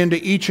to come into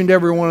each and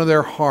every one of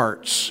their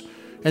hearts.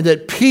 And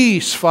that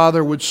peace,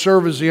 Father, would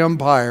serve as the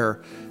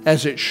umpire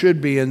as it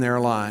should be in their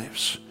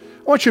lives.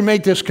 I want you to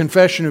make this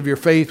confession of your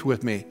faith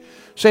with me.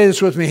 Say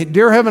this with me.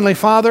 Dear Heavenly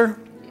Father,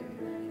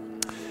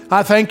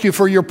 I thank you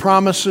for your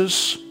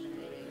promises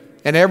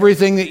and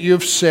everything that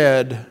you've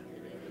said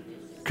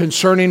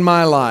concerning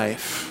my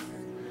life.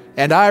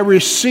 And I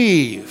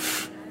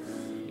receive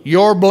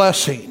your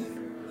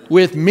blessing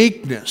with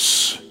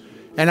meekness.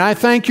 And I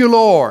thank you,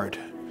 Lord,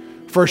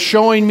 for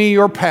showing me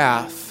your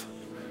path,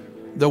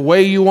 the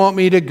way you want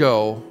me to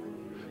go,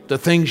 the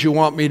things you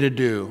want me to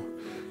do.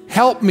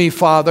 Help me,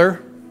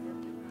 Father,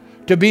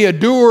 to be a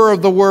doer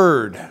of the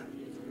word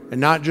and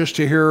not just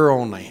a hearer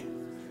only.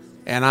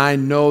 And I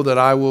know that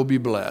I will be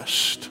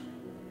blessed.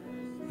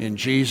 In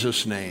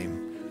Jesus'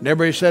 name. And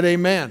everybody said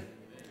amen.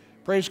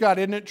 Praise God.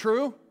 Isn't it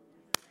true?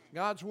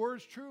 God's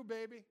word's true,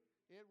 baby.